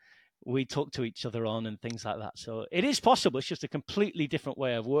technically, we talk to each other on and things like that. So it is possible. It's just a completely different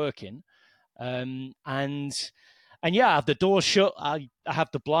way of working. And yeah, I have the doors shut. I have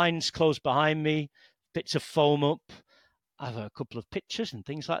the blinds closed behind me, bits of foam up. I have a couple of pictures and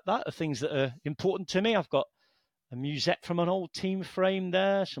things like that, of things that are important to me. I've got a musette from an old team frame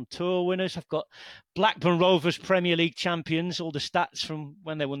there, some tour winners. I've got Blackburn Rovers Premier League champions, all the stats from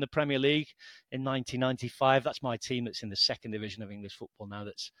when they won the Premier League in 1995. That's my team that's in the 2nd division of English football now,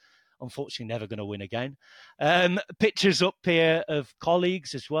 that's unfortunately never going to win again. Pictures up here of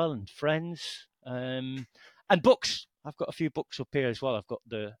colleagues as well and friends, and books. I've got a few books up here as well. I've got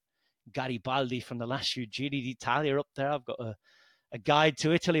the Garibaldi from the last few Giri d'Italia up there. I've got a guide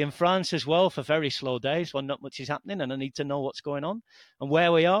to Italy and France as well for very slow days when not much is happening and I need to know what's going on and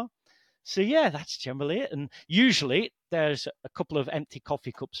where we are. So yeah, that's generally it. And usually there's a couple of empty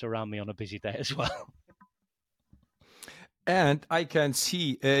coffee cups around me on a busy day as well. And I can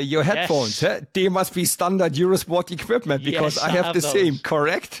see your headphones. Yes. They must be standard Eurosport equipment, because yes, I have the same,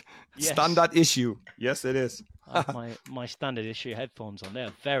 correct? Yes. Standard issue. Yes, it is. my standard issue headphones on there.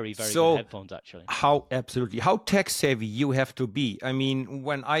 Very, very good headphones, actually. How tech savvy you have to be. I mean,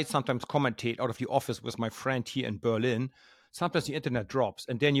 when I sometimes commentate out of the office with my friend here in Berlin, sometimes the internet drops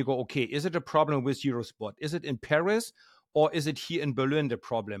and then you go, okay, is it a problem with Eurosport? Is it in Paris or is it here in Berlin the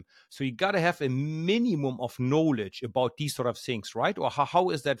problem? So you got to have a minimum of knowledge about these sort of things, right? Or how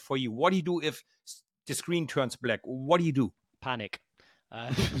is that for you? What do you do if the screen turns black? What do you do? Panic.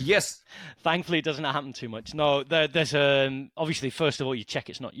 Yes. Thankfully, it doesn't happen too much. No, there's obviously, first of all, you check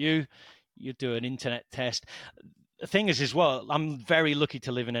it's not you. You do an internet test. The thing is, as well, I'm very lucky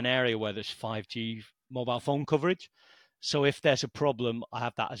to live in an area where there's 5G mobile phone coverage. So if there's a problem, I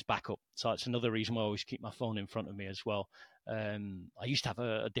have that as backup. So it's another reason why I always keep my phone in front of me as well. I used to have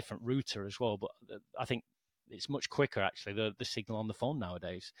a different router as well, but I think it's much quicker, actually, the signal on the phone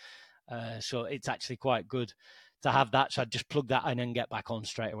nowadays. So it's actually quite good to have that. So I'd just plug that in and get back on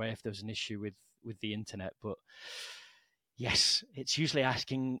straight away if there's an issue with the internet. But yes, it's usually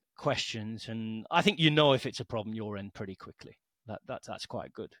asking questions, and I think if it's a problem your end pretty quickly. That's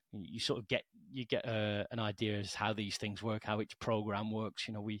quite good. You sort of get an idea as how these things work, how each program works.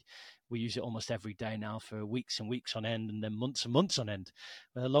 We use it almost every day now for weeks and weeks on end, and then months and months on end.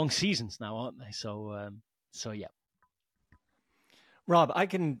 They're long seasons now, aren't they? So yeah. Rob, I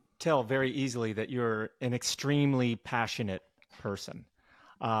can tell very easily that you're an extremely passionate person.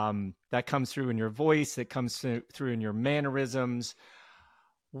 That comes through in your voice, that comes through in your mannerisms.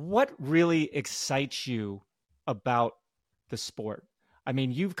 What really excites you about the sport? I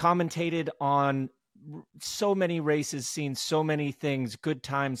mean, you've commentated on so many races, seen so many things, good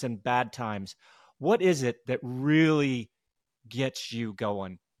times and bad times. What is it that really gets you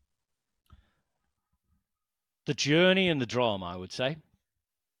going? The journey and the drama, I would say.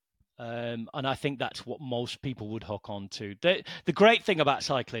 And I think that's what most people would hook on to. The great thing about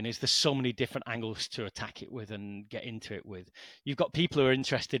cycling is there's so many different angles to attack it with and get into it with. You've got people who are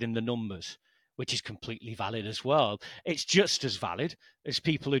interested in the numbers, which is completely valid as well. It's just as valid as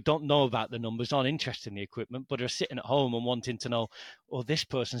people who don't know about the numbers, aren't interested in the equipment, but are sitting at home and wanting to know, oh, this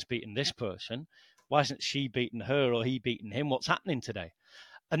person's beating this person. Why isn't she beating her or he beating him? What's happening today?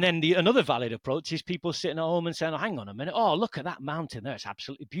 And then another valid approach is people sitting at home and saying, oh, hang on a minute. Oh, look at that mountain there. It's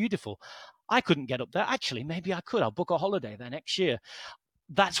absolutely beautiful. I couldn't get up there. Actually, maybe I could. I'll book a holiday there next year.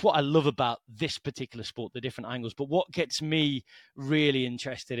 That's what I love about this particular sport, the different angles. But what gets me really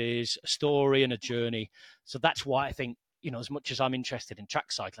interested is a story and a journey. So that's why I think, as much as I'm interested in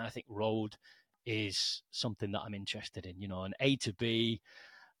track cycling, I think road is something that I'm interested in, an A to B,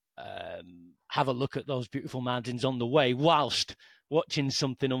 have a look at those beautiful mountains on the way whilst watching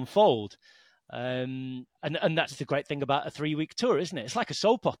something unfold. And that's the great thing about a 3-week tour, isn't it? It's like a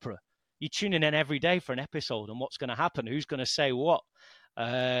soap opera. You're tuning in every day for an episode and what's going to happen, who's going to say what,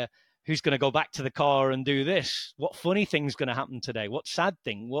 who's going to go back to the car and do this, what funny thing's going to happen today, what sad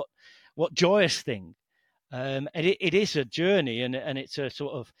thing, what joyous thing. It is a journey and it's a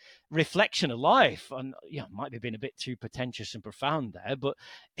sort of reflection of life. And might be being a bit too pretentious and profound there, but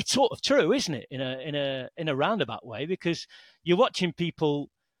it's sort of true, isn't it? In a roundabout way, because you're watching people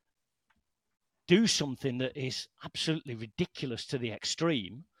do something that is absolutely ridiculous to the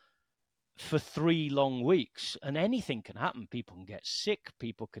extreme for 3 long weeks, and anything can happen. People can get sick,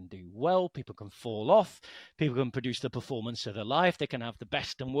 people can do well, people can fall off, people can produce the performance of their life, they can have the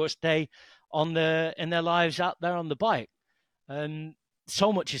best and worst day in their lives out there on the bike.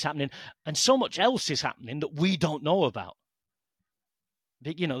 So much is happening, and so much else is happening that we don't know about.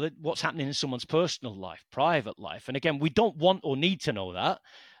 What's happening in someone's personal life, private life. And again, we don't want or need to know that,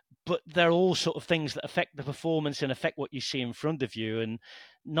 but they're all sort of things that affect the performance and affect what you see in front of you. And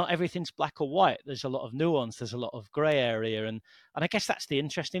not everything's black or white. There's a lot of nuance. There's a lot of grey area. And I guess that's the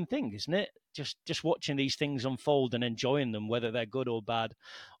interesting thing, isn't it? Just watching these things unfold and enjoying them, whether they're good or bad,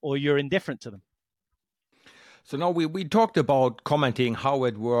 or you're indifferent to them. So now we talked about commenting, how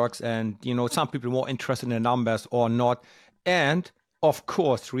it works, and, some people are more interested in the numbers or not. And, of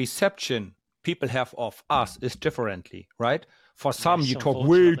course, reception people have of us is differently, right? For some, yes, you talk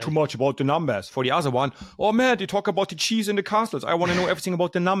way too much about the numbers. For the other one, oh man, they talk about the cheese and the castles. I want to know everything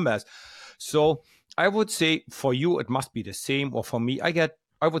about the numbers. So I would say for you, it must be the same. Or for me, I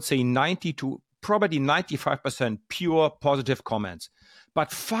would say 90 to probably 95% pure positive comments.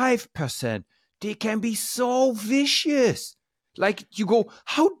 But 5%, they can be so vicious. Like you go,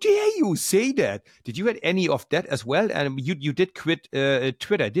 how dare you say that? Did you have any of that as well? And you did quit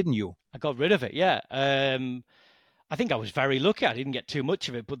Twitter, didn't you? I got rid of it, yeah. I think I was very lucky. I didn't get too much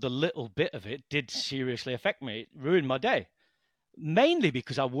of it, but the little bit of it did seriously affect me. It ruined my day, mainly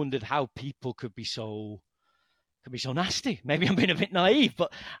because I wondered how people could be so nasty. Maybe I'm being a bit naive,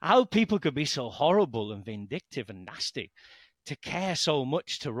 but how people could be so horrible and vindictive and nasty to care so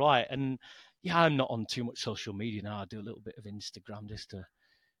much to write. And yeah, I'm not on too much social media now. I do a little bit of Instagram just to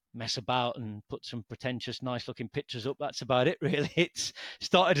mess about and put some pretentious, nice-looking pictures up. That's about it, really. It's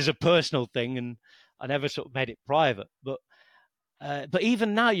started as a personal thing, and I never sort of made it private. But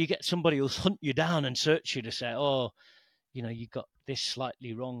even now, you get somebody who'll hunt you down and search you to say, oh, you got this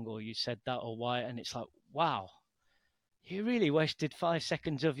slightly wrong, or you said that, or why. And it's like, wow, you really wasted 5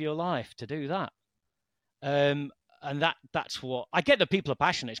 seconds of your life to do that. And that's what I get, that people are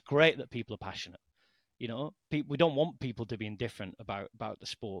passionate. It's great that people are passionate. You know, we don't want people to be indifferent about the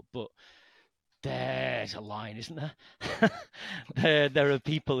sport, but there's a line, isn't there? There are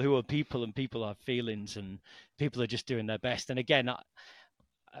people who are people, and people have feelings, and people are just doing their best. And again, I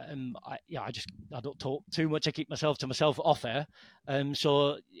don't talk too much. I keep myself to myself off air.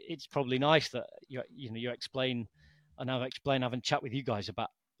 So it's probably nice that you explain, and I've explained having a chat with you guys about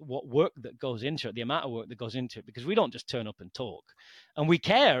what work that goes into it, the amount of work that goes into it, because we don't just turn up and talk, and we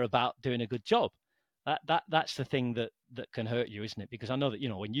care about doing a good job. That's the thing that can hurt you, isn't it? Because I know that,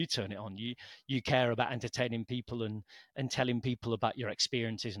 when you turn it on, you care about entertaining people and telling people about your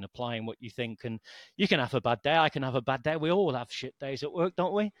experiences and applying what you think. And you can have a bad day. I can have a bad day. We all have shit days at work,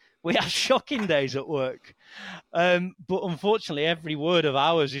 don't we? We have shocking days at work. But unfortunately, every word of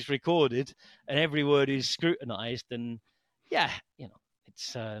ours is recorded and every word is scrutinized. And yeah,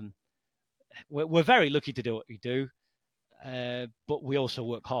 it's we're very lucky to do what we do. But we also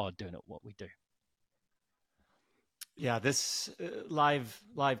work hard doing what we do. Yeah, this live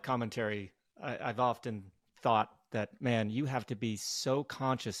commentary, I've often thought that, man, you have to be so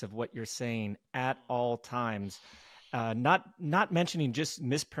conscious of what you're saying at all times. Not mentioning just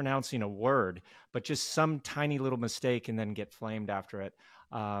mispronouncing a word, but just some tiny little mistake and then get flamed after it.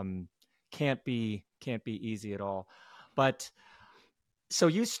 Can't be easy at all. But so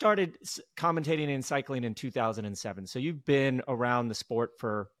you started commentating in cycling in 2007. So you've been around the sport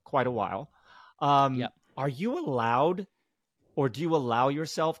for quite a while. Yep. Are you allowed, or do you allow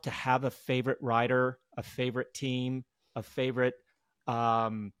yourself to have a favorite rider, a favorite team, a favorite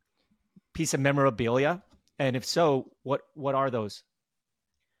piece of memorabilia? And if so, what are those?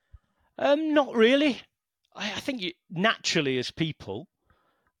 Not really. I think naturally, as people,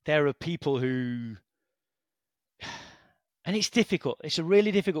 there are people who, and it's difficult. It's a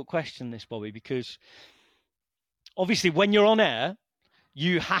really difficult question, this, Bobby, because obviously when you're on air,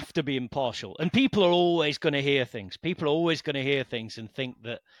 you have to be impartial, and people are always going to hear things. People are always going to hear things and think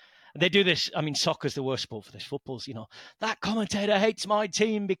that they do this. I mean, soccer's the worst sport for this. Football's, that commentator hates my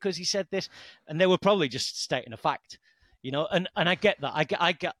team because he said this, and they were probably just stating a fact, and I get that.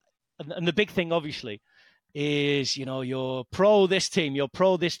 I get, and the big thing obviously is, you're pro this team, you're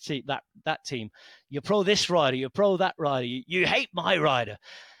pro this team, that team, you're pro this rider, you're pro that rider, you hate my rider.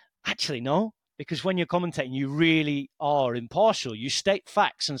 Actually, no. Because when you're commentating, you really are impartial. You state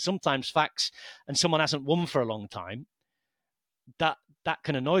facts, and sometimes facts, and someone hasn't won for a long time, that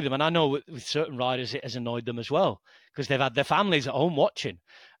can annoy them. And I know with certain riders, it has annoyed them as well, because they've had their families at home watching,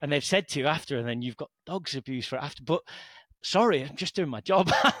 and they've said to you after, and then you've got dogs abuse for it after. But sorry, I'm just doing my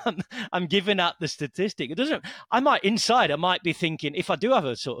job. I'm giving out the statistic. It doesn't. I might be thinking, if I do have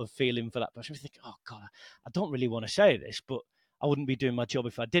a sort of feeling for that person, I think, oh God, I don't really want to say this, but I wouldn't be doing my job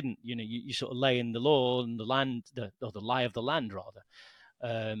if I didn't. You sort of lay in the law and the land, or the lie of the land rather,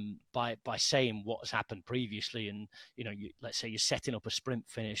 by saying what has happened previously. And let's say you're setting up a sprint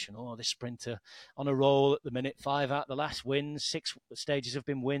finish, and this sprinter on a roll at the minute, 5 out of the last wins, 6 stages have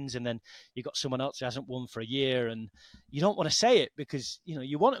been wins, and then you've got someone else who hasn't won for a year, and you don't want to say it because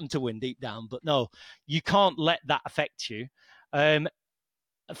you want them to win deep down, but no, you can't let that affect you.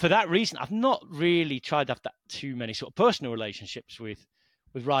 For that reason, I've not really tried to have that too many sort of personal relationships with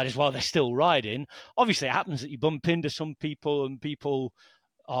riders while they're still riding. Obviously, it happens that you bump into some people and people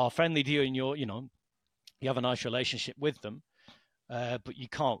are friendly to you, and you have a nice relationship with them. But you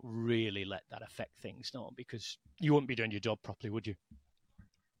can't really let that affect things, no, because you wouldn't be doing your job properly, would you?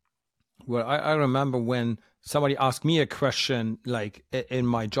 Well, I remember when somebody asked me a question, like in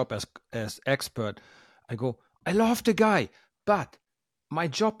my job as expert, I go, I love the guy, but my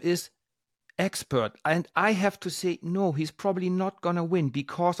job is expert, and I have to say, no, he's probably not going to win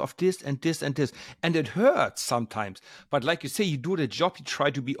because of this and this and this. And it hurts sometimes. But like you say, you do the job, you try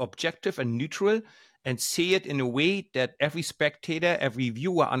to be objective and neutral and say it in a way that every spectator, every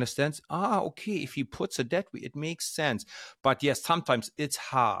viewer understands, okay, if he puts it that way, it makes sense. But yes, sometimes it's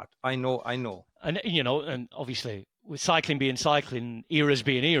hard. I know. And, and obviously with cycling being cycling, eras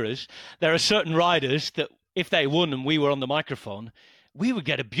being eras, there are certain riders that if they won and we were on the microphone, we would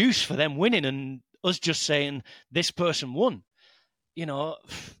get abuse for them winning and us just saying this person won,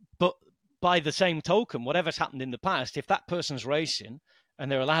 but by the same token, whatever's happened in the past, if that person's racing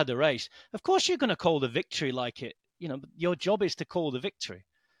and they're allowed to race, of course you're going to call the victory like it, your job is to call the victory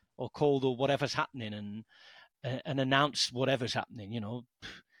or call the whatever's happening and announce whatever's happening,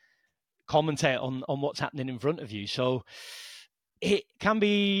 commentate on what's happening in front of you. So it can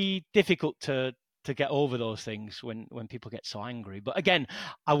be difficult to to get over those things when people get so angry. But again,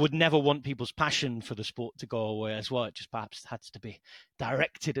 I would never want people's passion for the sport to go away as well. It just perhaps has to be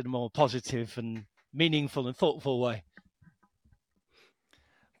directed in a more positive and meaningful and thoughtful way.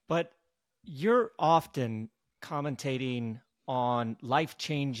 But you're often commentating on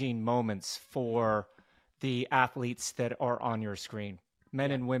life-changing moments for the athletes that are on your screen,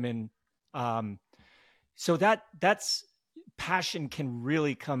 men and women. So that's passion can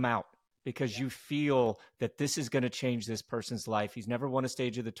really come out because you feel that this is going to change this person's life. He's never won a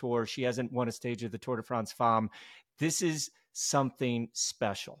stage of the Tour. She hasn't won a stage of the Tour de France Femmes. This is something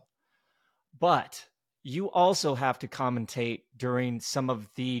special. But you also have to commentate during some of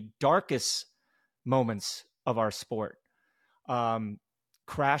the darkest moments of our sport.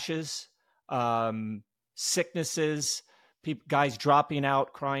 Crashes, sicknesses, guys dropping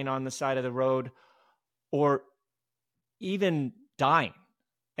out, crying on the side of the road, or even dying.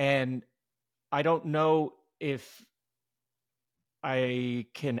 And I don't know if I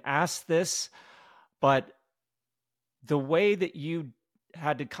can ask this, but the way that you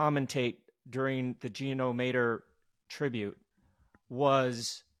had to commentate during the Gino Mader tribute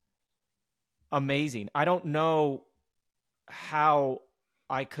was amazing. I don't know how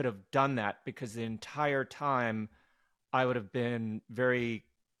I could have done that because the entire time I would have been very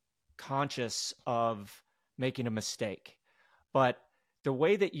conscious of making a mistake. But the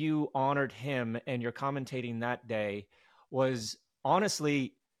way that you honored him and your commentating that day was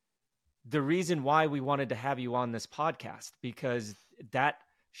honestly the reason why we wanted to have you on this podcast, because that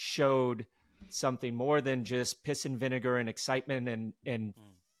showed something more than just piss and vinegar and excitement and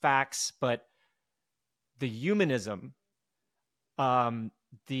facts, but the humanism,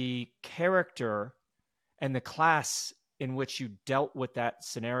 the character, and the class in which you dealt with that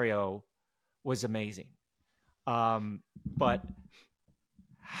scenario was amazing. But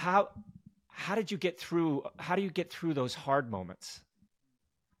how did you get through? How do you get through those hard moments?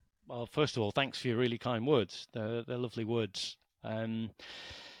 Well, first of all, thanks for your really kind words. They're lovely words.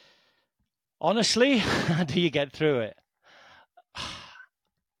 Honestly, how do you get through it?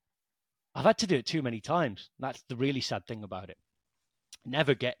 I've had to do it too many times. That's the really sad thing about it. It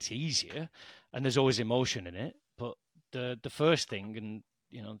never gets easier, and there's always emotion in it. But the first thing, and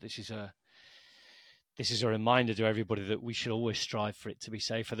this is a reminder to everybody that we should always strive for it to be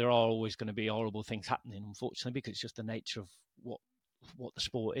safer. There are always going to be horrible things happening, unfortunately, because it's just the nature of what the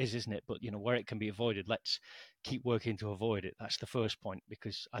sport is, isn't it? But where it can be avoided, let's keep working to avoid it. That's the first point,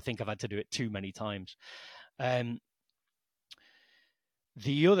 because I think I've had to do it too many times.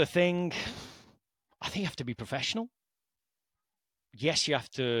 The other thing, I think you have to be professional. Yes, you have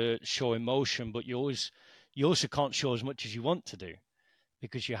to show emotion, but you also can't show as much as you want to do,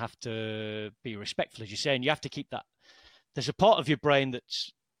 because you have to be respectful, as you say, and you have to keep that. There's a part of your brain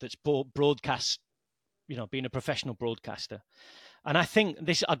that's broadcast, being a professional broadcaster. And I think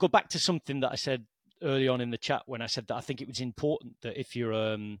I go back to something that I said early on in the chat when I said that I think it was important that if you're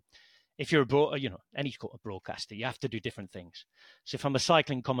any sort of broadcaster, you have to do different things. So if I'm a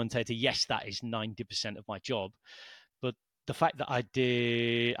cycling commentator, yes, that is 90% of my job. But the fact that I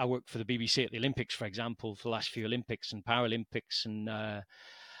worked for the BBC at the Olympics, for example, for the last few Olympics and Paralympics, and I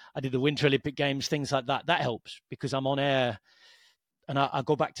did the Winter Olympic Games, things like that. That helps because I'm on air, and I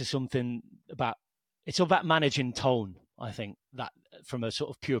go back to something it's all about managing tone. I think that from a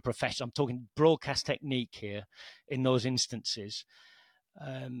sort of pure profession, I'm talking broadcast technique here in those instances.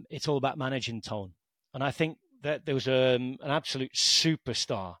 It's all about managing tone. And I think that there was an absolute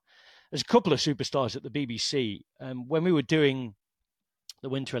superstar. There's a couple of superstars at the BBC. When we were doing the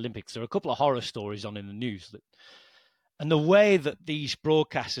Winter Olympics, there were a couple of horror stories on in the news. And the way that these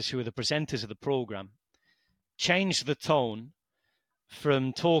broadcasters, who are the presenters of the programme, changed the tone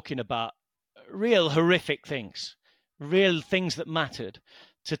from talking about real horrific things, real things that mattered,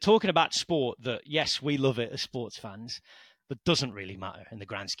 to talking about sport that, yes, we love it as sports fans, but doesn't really matter in the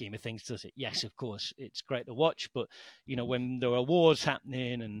grand scheme of things, does it? Yes, of course, it's great to watch, but, when there are wars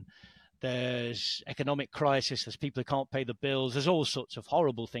happening and there's economic crisis, there's people who can't pay the bills, there's all sorts of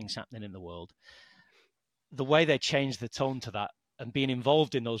horrible things happening in the world. The way they change the tone to that and being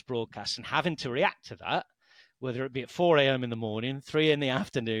involved in those broadcasts and having to react to that, whether it be at 4 a.m. in the morning, 3 in the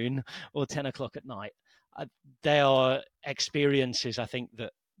afternoon, or 10 o'clock at night, they are experiences, I think,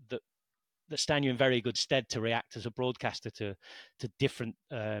 that stand you in very good stead to react as a broadcaster to different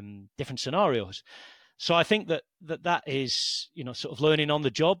scenarios. So I think that is, sort of learning on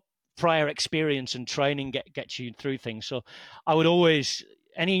the job. Prior experience and training gets you through things. So I would always,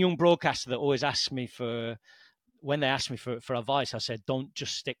 any young broadcaster that always asks me when they ask me for advice, I said, don't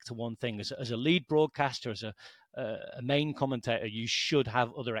just stick to one thing. As a lead broadcaster, as a main commentator, you should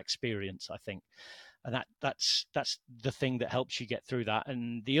have other experience, I think. And that's the thing that helps you get through that.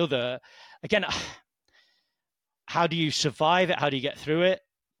 And the other, again, how do you survive it? How do you get through it?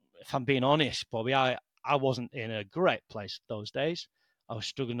 If I'm being honest, Bobby, I wasn't in a great place those days. I was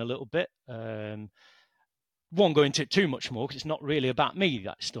struggling a little bit. Won't go into it too much more because it's not really about me,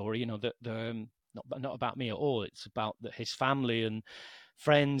 that story. You know, not about me at all. It's about his family and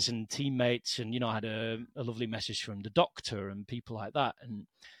friends and teammates. And, you know, I had a lovely message from the doctor and people like that. And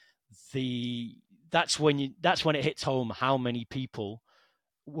that's when it hits home how many people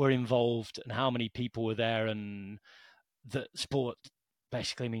were involved and how many people were there, and that sport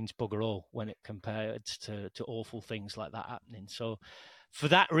basically means bugger all when it compared to awful things like that happening. So for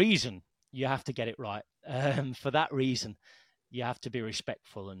that reason, you have to get it right. For that reason, you have to be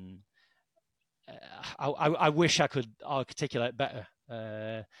respectful. And I wish I could articulate better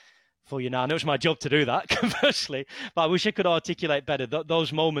for you now. I know it's my job to do that, conversely, but I wish I could articulate better.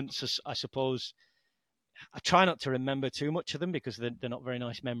 Those moments, I suppose, I try not to remember too much of them because they're not very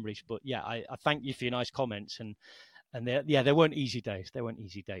nice memories. But yeah, I thank you for your nice comments. And they weren't easy days. They weren't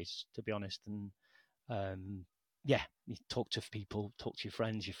easy days, to be honest. And you talk to people, talk to your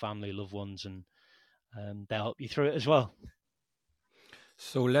friends, your family, loved ones, and they'll help you through it as well.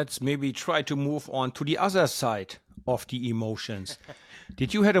 So let's maybe try to move on to the other side of the emotions.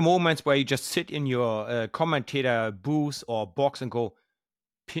 Did you have a moment where you just sit in your commentator booth or box and go,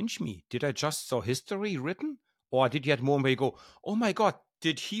 pinch me, did I just saw history written? Or did you have a moment where you go, oh my God,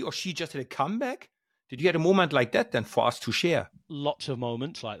 did he or she just had a comeback? Did you have a moment like that then for us to share? Lots of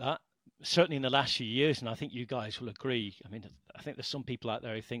moments like that. Certainly in the last few years, and I think you guys will agree. I mean, I think there's some people out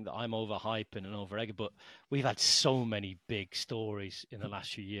there who think that I'm overhyping and over-egging, but we've had so many big stories in the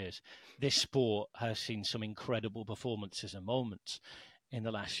last few years. This sport has seen some incredible performances and moments in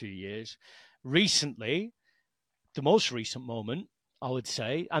the last few years. Recently, the most recent moment, I would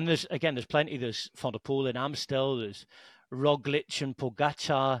say, and there's plenty. There's Van der Poel in Amstel, there's Roglic and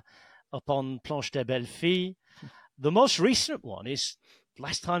Pogacar up on Planche des Belles Filles. The most recent one is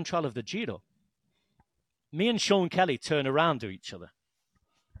last time trial of the Giro. Me and Sean Kelly turn around to each other.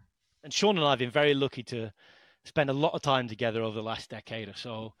 And Sean and I have been very lucky to spend a lot of time together over the last decade or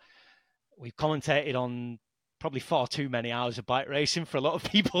so. We've commentated on probably far too many hours of bike racing for a lot of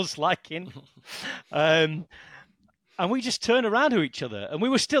people's liking. And we just turn around to each other. And we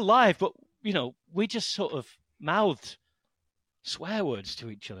were still live, but, you know, we just sort of mouthed swear words to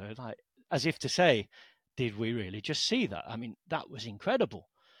each other, like as if to say, did we really just see that? I mean, that was incredible.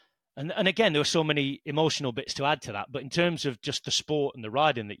 And again, there were so many emotional bits to add to that. But in terms of just the sport and the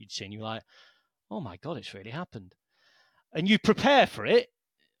riding that you'd seen, you're like, oh my God, it's really happened. And you prepare for it.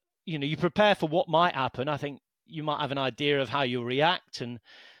 You know, you prepare for what might happen. I think you might have an idea of how you'll react. And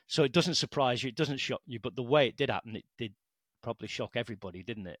so it doesn't surprise you. It doesn't shock you. But the way it did happen, it did probably shock everybody,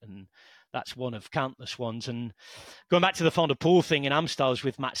 didn't it? And that's one of countless ones. And going back to the Van der Poel thing in Amstel, I was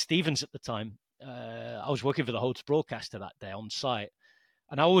with Matt Stevens at the time. I was working for the Holtz broadcaster that day on site.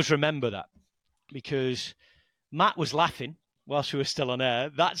 And I always remember that because Matt was laughing whilst we were still on air.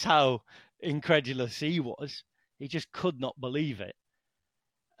 That's how incredulous he was. He just could not believe it.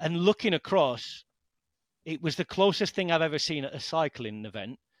 And looking across, it was the closest thing I've ever seen at a cycling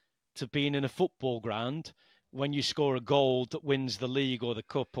event to being in a football ground when you score a goal that wins the league or the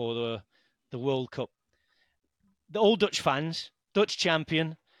cup or the World Cup. The old Dutch fans, Dutch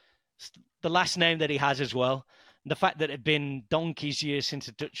champion, the last name that he has as well. The fact that it had been donkey's years since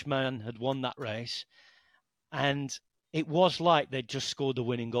a Dutchman had won that race. And it was like they'd just scored the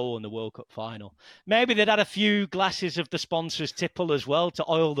winning goal in the World Cup final. Maybe they'd had a few glasses of the sponsor's tipple as well to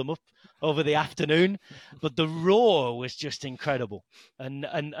oil them up over the afternoon. But the roar was just incredible. And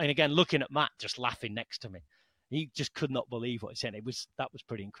again, looking at Matt just laughing next to me, he just could not believe what he said. That was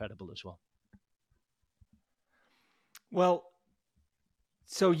pretty incredible as well. Well,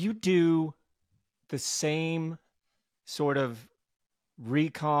 so you do the same sort of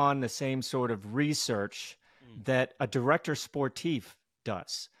recon, the same sort of research that a director sportif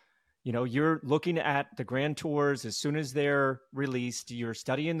does. You know, you're looking at the Grand Tours as soon as they're released. You're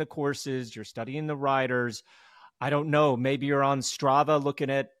studying the courses, you're studying the riders. I don't know, maybe you're on Strava looking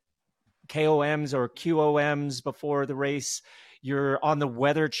at KOMs or QOMs before the race. You're on the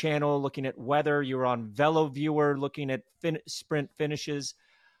Weather Channel looking at weather. You're on Velo Viewer looking at sprint finishes.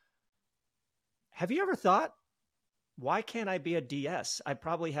 Have you ever thought, why can't I be a DS? I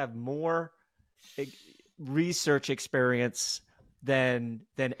probably have more research experience than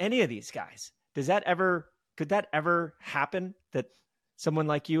any of these guys. Could that ever happen, that someone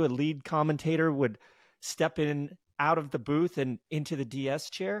like you, a lead commentator, would step in out of the booth and into the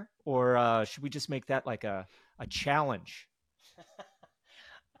DS chair? Or should we just make that like a a challenge?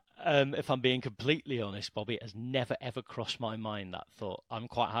 If I'm being completely honest, Bobby, it has never ever crossed my mind, that thought. I'm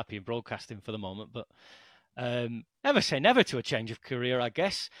quite happy in broadcasting for the moment, but never say never to a change of career, I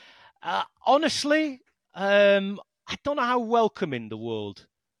guess. Honestly, I don't know how welcoming the world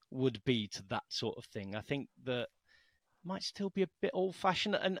would be to that sort of thing. I think that might still be a bit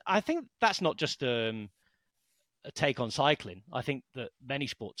old-fashioned, and I think that's not just a take on cycling. I think that many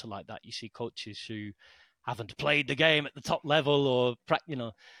sports are like that. You see coaches who haven't played the game at the top level, or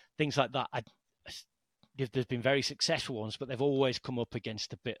things like that. There's been very successful ones, but they've always come up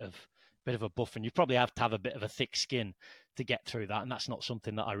against a bit of a buff, and you probably have to have a bit of a thick skin to get through that. And that's not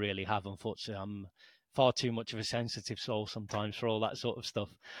something that I really have, unfortunately. I'm far too much of a sensitive soul sometimes for all that sort of stuff.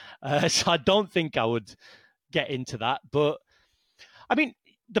 So I don't think I would get into that. But I mean,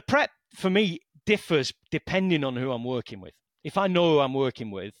 the prep for me differs depending on who I'm working with. If I know who I'm working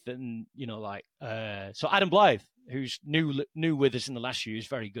with, then, so Adam Blythe, who's new with us in the last year, is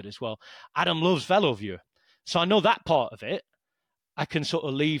very good as well. Adam loves VeloViewer. So I know that part of it. I can sort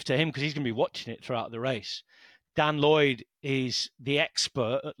of leave to him because he's going to be watching it throughout the race. Dan Lloyd is the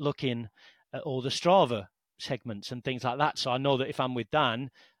expert at looking at all the Strava segments and things like that. So I know that if I'm with Dan,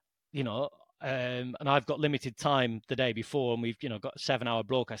 and I've got limited time the day before, and we've got a 7-hour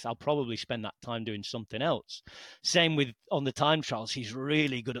broadcast, I'll probably spend that time doing something else. Same with on the time trials, he's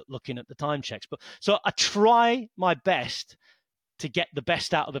really good at looking at the time checks. But so I try my best to get the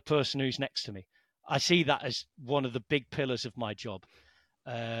best out of the person who's next to me. I see that as one of the big pillars of my job.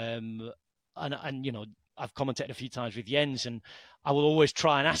 And I've commented a few times with Jens, and I will always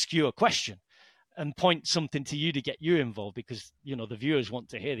try and ask you a question and point something to you to get you involved, because the viewers want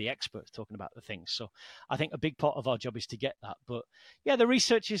to hear the experts talking about the things. So I think a big part of our job is to get that. But yeah, the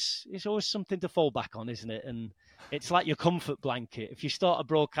research is always something to fall back on, isn't it? And it's like your comfort blanket. If you start a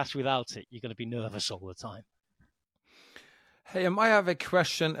broadcast without it, you're going to be nervous all the time. Hey, I have a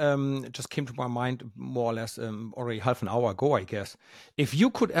question. It just came to my mind more or less already half an hour ago, I guess. If you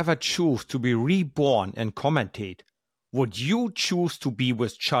could ever choose to be reborn and commentate, would you choose to be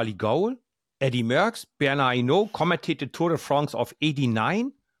with Charlie Gowl, Eddie Merckx, Bernard Hinault, commentated Tour de France of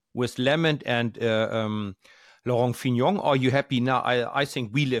 '89 with Lement and Laurent Fignon? Or are you happy now? I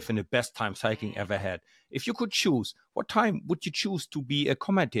think we live in the best time cycling ever had. If you could choose, what time would you choose to be a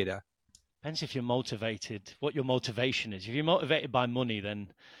commentator? Depends if you're motivated, what your motivation is. If you're motivated by money,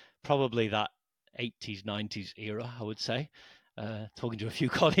 then probably that 80s, 90s era, I would say, talking to a few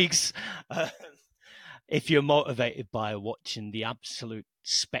colleagues. If you're motivated by watching the absolute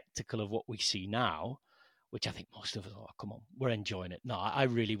spectacle of what we see now, which I think most of us are, come on, we're enjoying it. No, I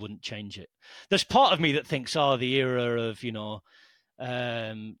really wouldn't change it. There's part of me that thinks, the era of, the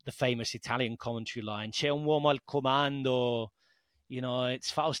famous Italian commentary line, c'è un uomo al comando, it's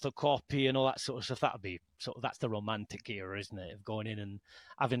Fausto Coppi and all that sort of stuff. That would be that's the romantic era, isn't it? Of going in and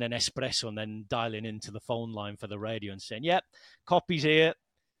having an espresso and then dialing into the phone line for the radio and saying, yep, Coppi's here,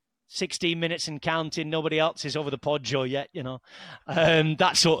 16 minutes and counting, nobody else is over the Poggio yet,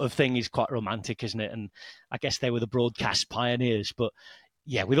 That sort of thing is quite romantic, isn't it? And I guess they were the broadcast pioneers. But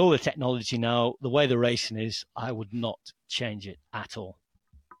yeah, with all the technology now, the way the racing is, I would not change it at all.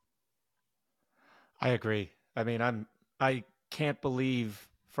 I agree. I mean, I can't believe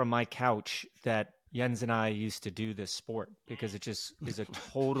from my couch that Jens and I used to do this sport, because it just is a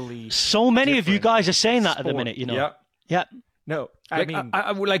totally so many of you guys are saying that sport. At the minute, Yeah. No, I mean,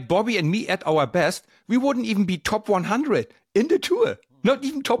 I would like Bobby and me at our best. We wouldn't even be top 100 in the Tour. Not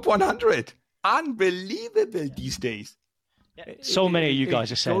even top 100. Unbelievable these days. So many of you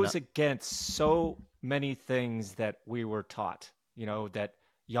guys are saying that. It goes against so many things that we were taught, that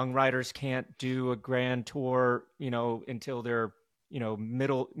young riders can't do a grand tour, until they're,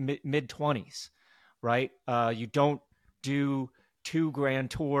 mid-20s, right? You don't do 2 grand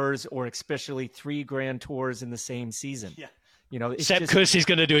tours, or especially 3 grand tours in the same season. Yeah. Sepp Kuss is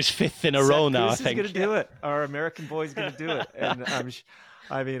going to do his 5th in a row now, I think. He's going to do it. Our American boy's going to do it. And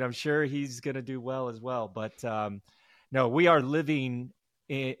I'm sure he's going to do well as well. But no, we are living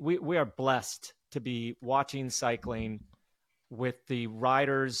we are blessed to be watching cycling with the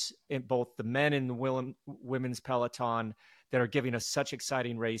riders in both the men and the women's peloton that are giving us such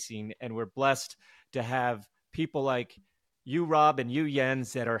exciting racing. And we're blessed to have people like you, Rob, and you,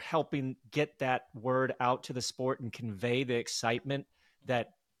 Jens, that are helping get that word out to the sport and convey the excitement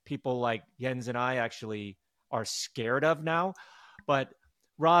that people like Jens and I actually are scared of now. But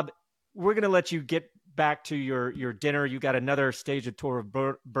Rob, we're going to let you get back to your dinner. You got another stage of Tour of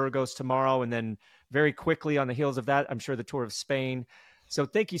Burgos tomorrow, and then very quickly on the heels of that, I'm sure the Tour of Spain. So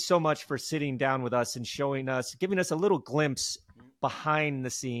thank you so much for sitting down with us and giving us a little glimpse behind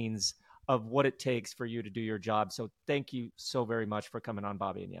the scenes of what it takes for you to do your job. So thank you so very much for coming on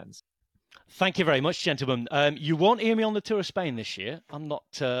Bobby and Jens. Thank you very much, gentlemen. You won't hear me on the Tour of Spain this year. I'm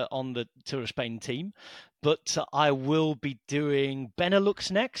not on the Tour of Spain team, but I will be doing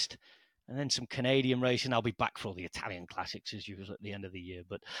Benelux next and then some Canadian racing. I'll be back for all the Italian classics as usual at the end of the year.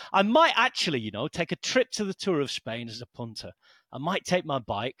 But I might actually, take a trip to the Tour of Spain as a punter. I might take my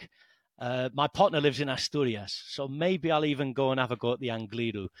bike. My partner lives in Asturias, so maybe I'll even go and have a go at the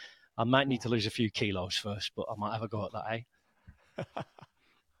Angliru. I might need to lose a few kilos first, but I might have a go at that, eh?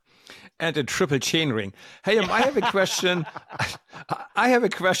 And a triple chain ring. Hey, I have a question. I have a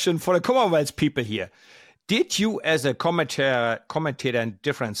question for the Commonwealth people here. Did you, as a commentator in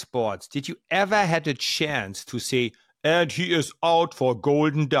different sports, did you ever had a chance to say, and he is out for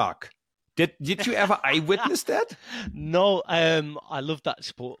Golden Duck? Did you ever eyewitness that? No, I love that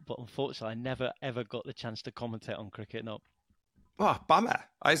sport, but unfortunately, I never, ever got the chance to commentate on cricket, no. Oh, bummer.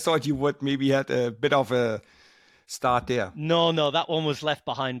 I thought you would maybe had a bit of a start there. No, that one was left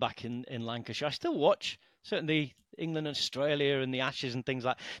behind back in Lancashire. I still watch, certainly, England and Australia and the Ashes and things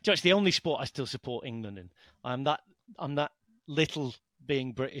like that. It's the only sport I still support England in. I'm that little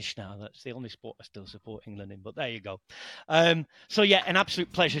being British now. That's the only sport I still support England in. But there you go. So yeah, an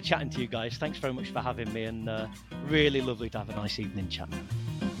absolute pleasure chatting to you guys. Thanks very much for having me, and really lovely to have a nice evening chat.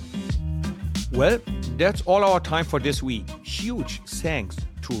 Well, that's all our time for this week. Huge thanks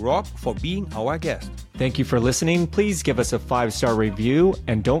to Rob for being our guest. Thank you for listening. Please give us a 5-star review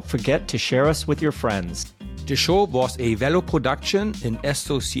and don't forget to share us with your friends. The show was a Velo production in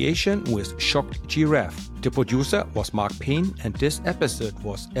association with Shocked Giraffe. The producer was Mark Payne, and this episode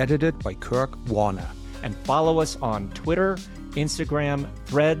was edited by Kirk Warner. And follow us on Twitter, Instagram,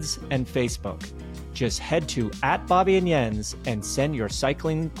 Threads, and Facebook. Just head to @Bobby and Jens and send your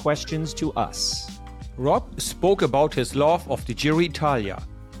cycling questions to us. Rob spoke about his love of the Giro Italia.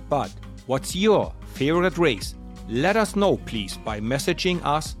 But what's your favorite race? Let us know, please, by messaging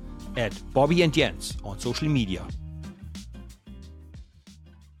us at Bobby and Jens on social media.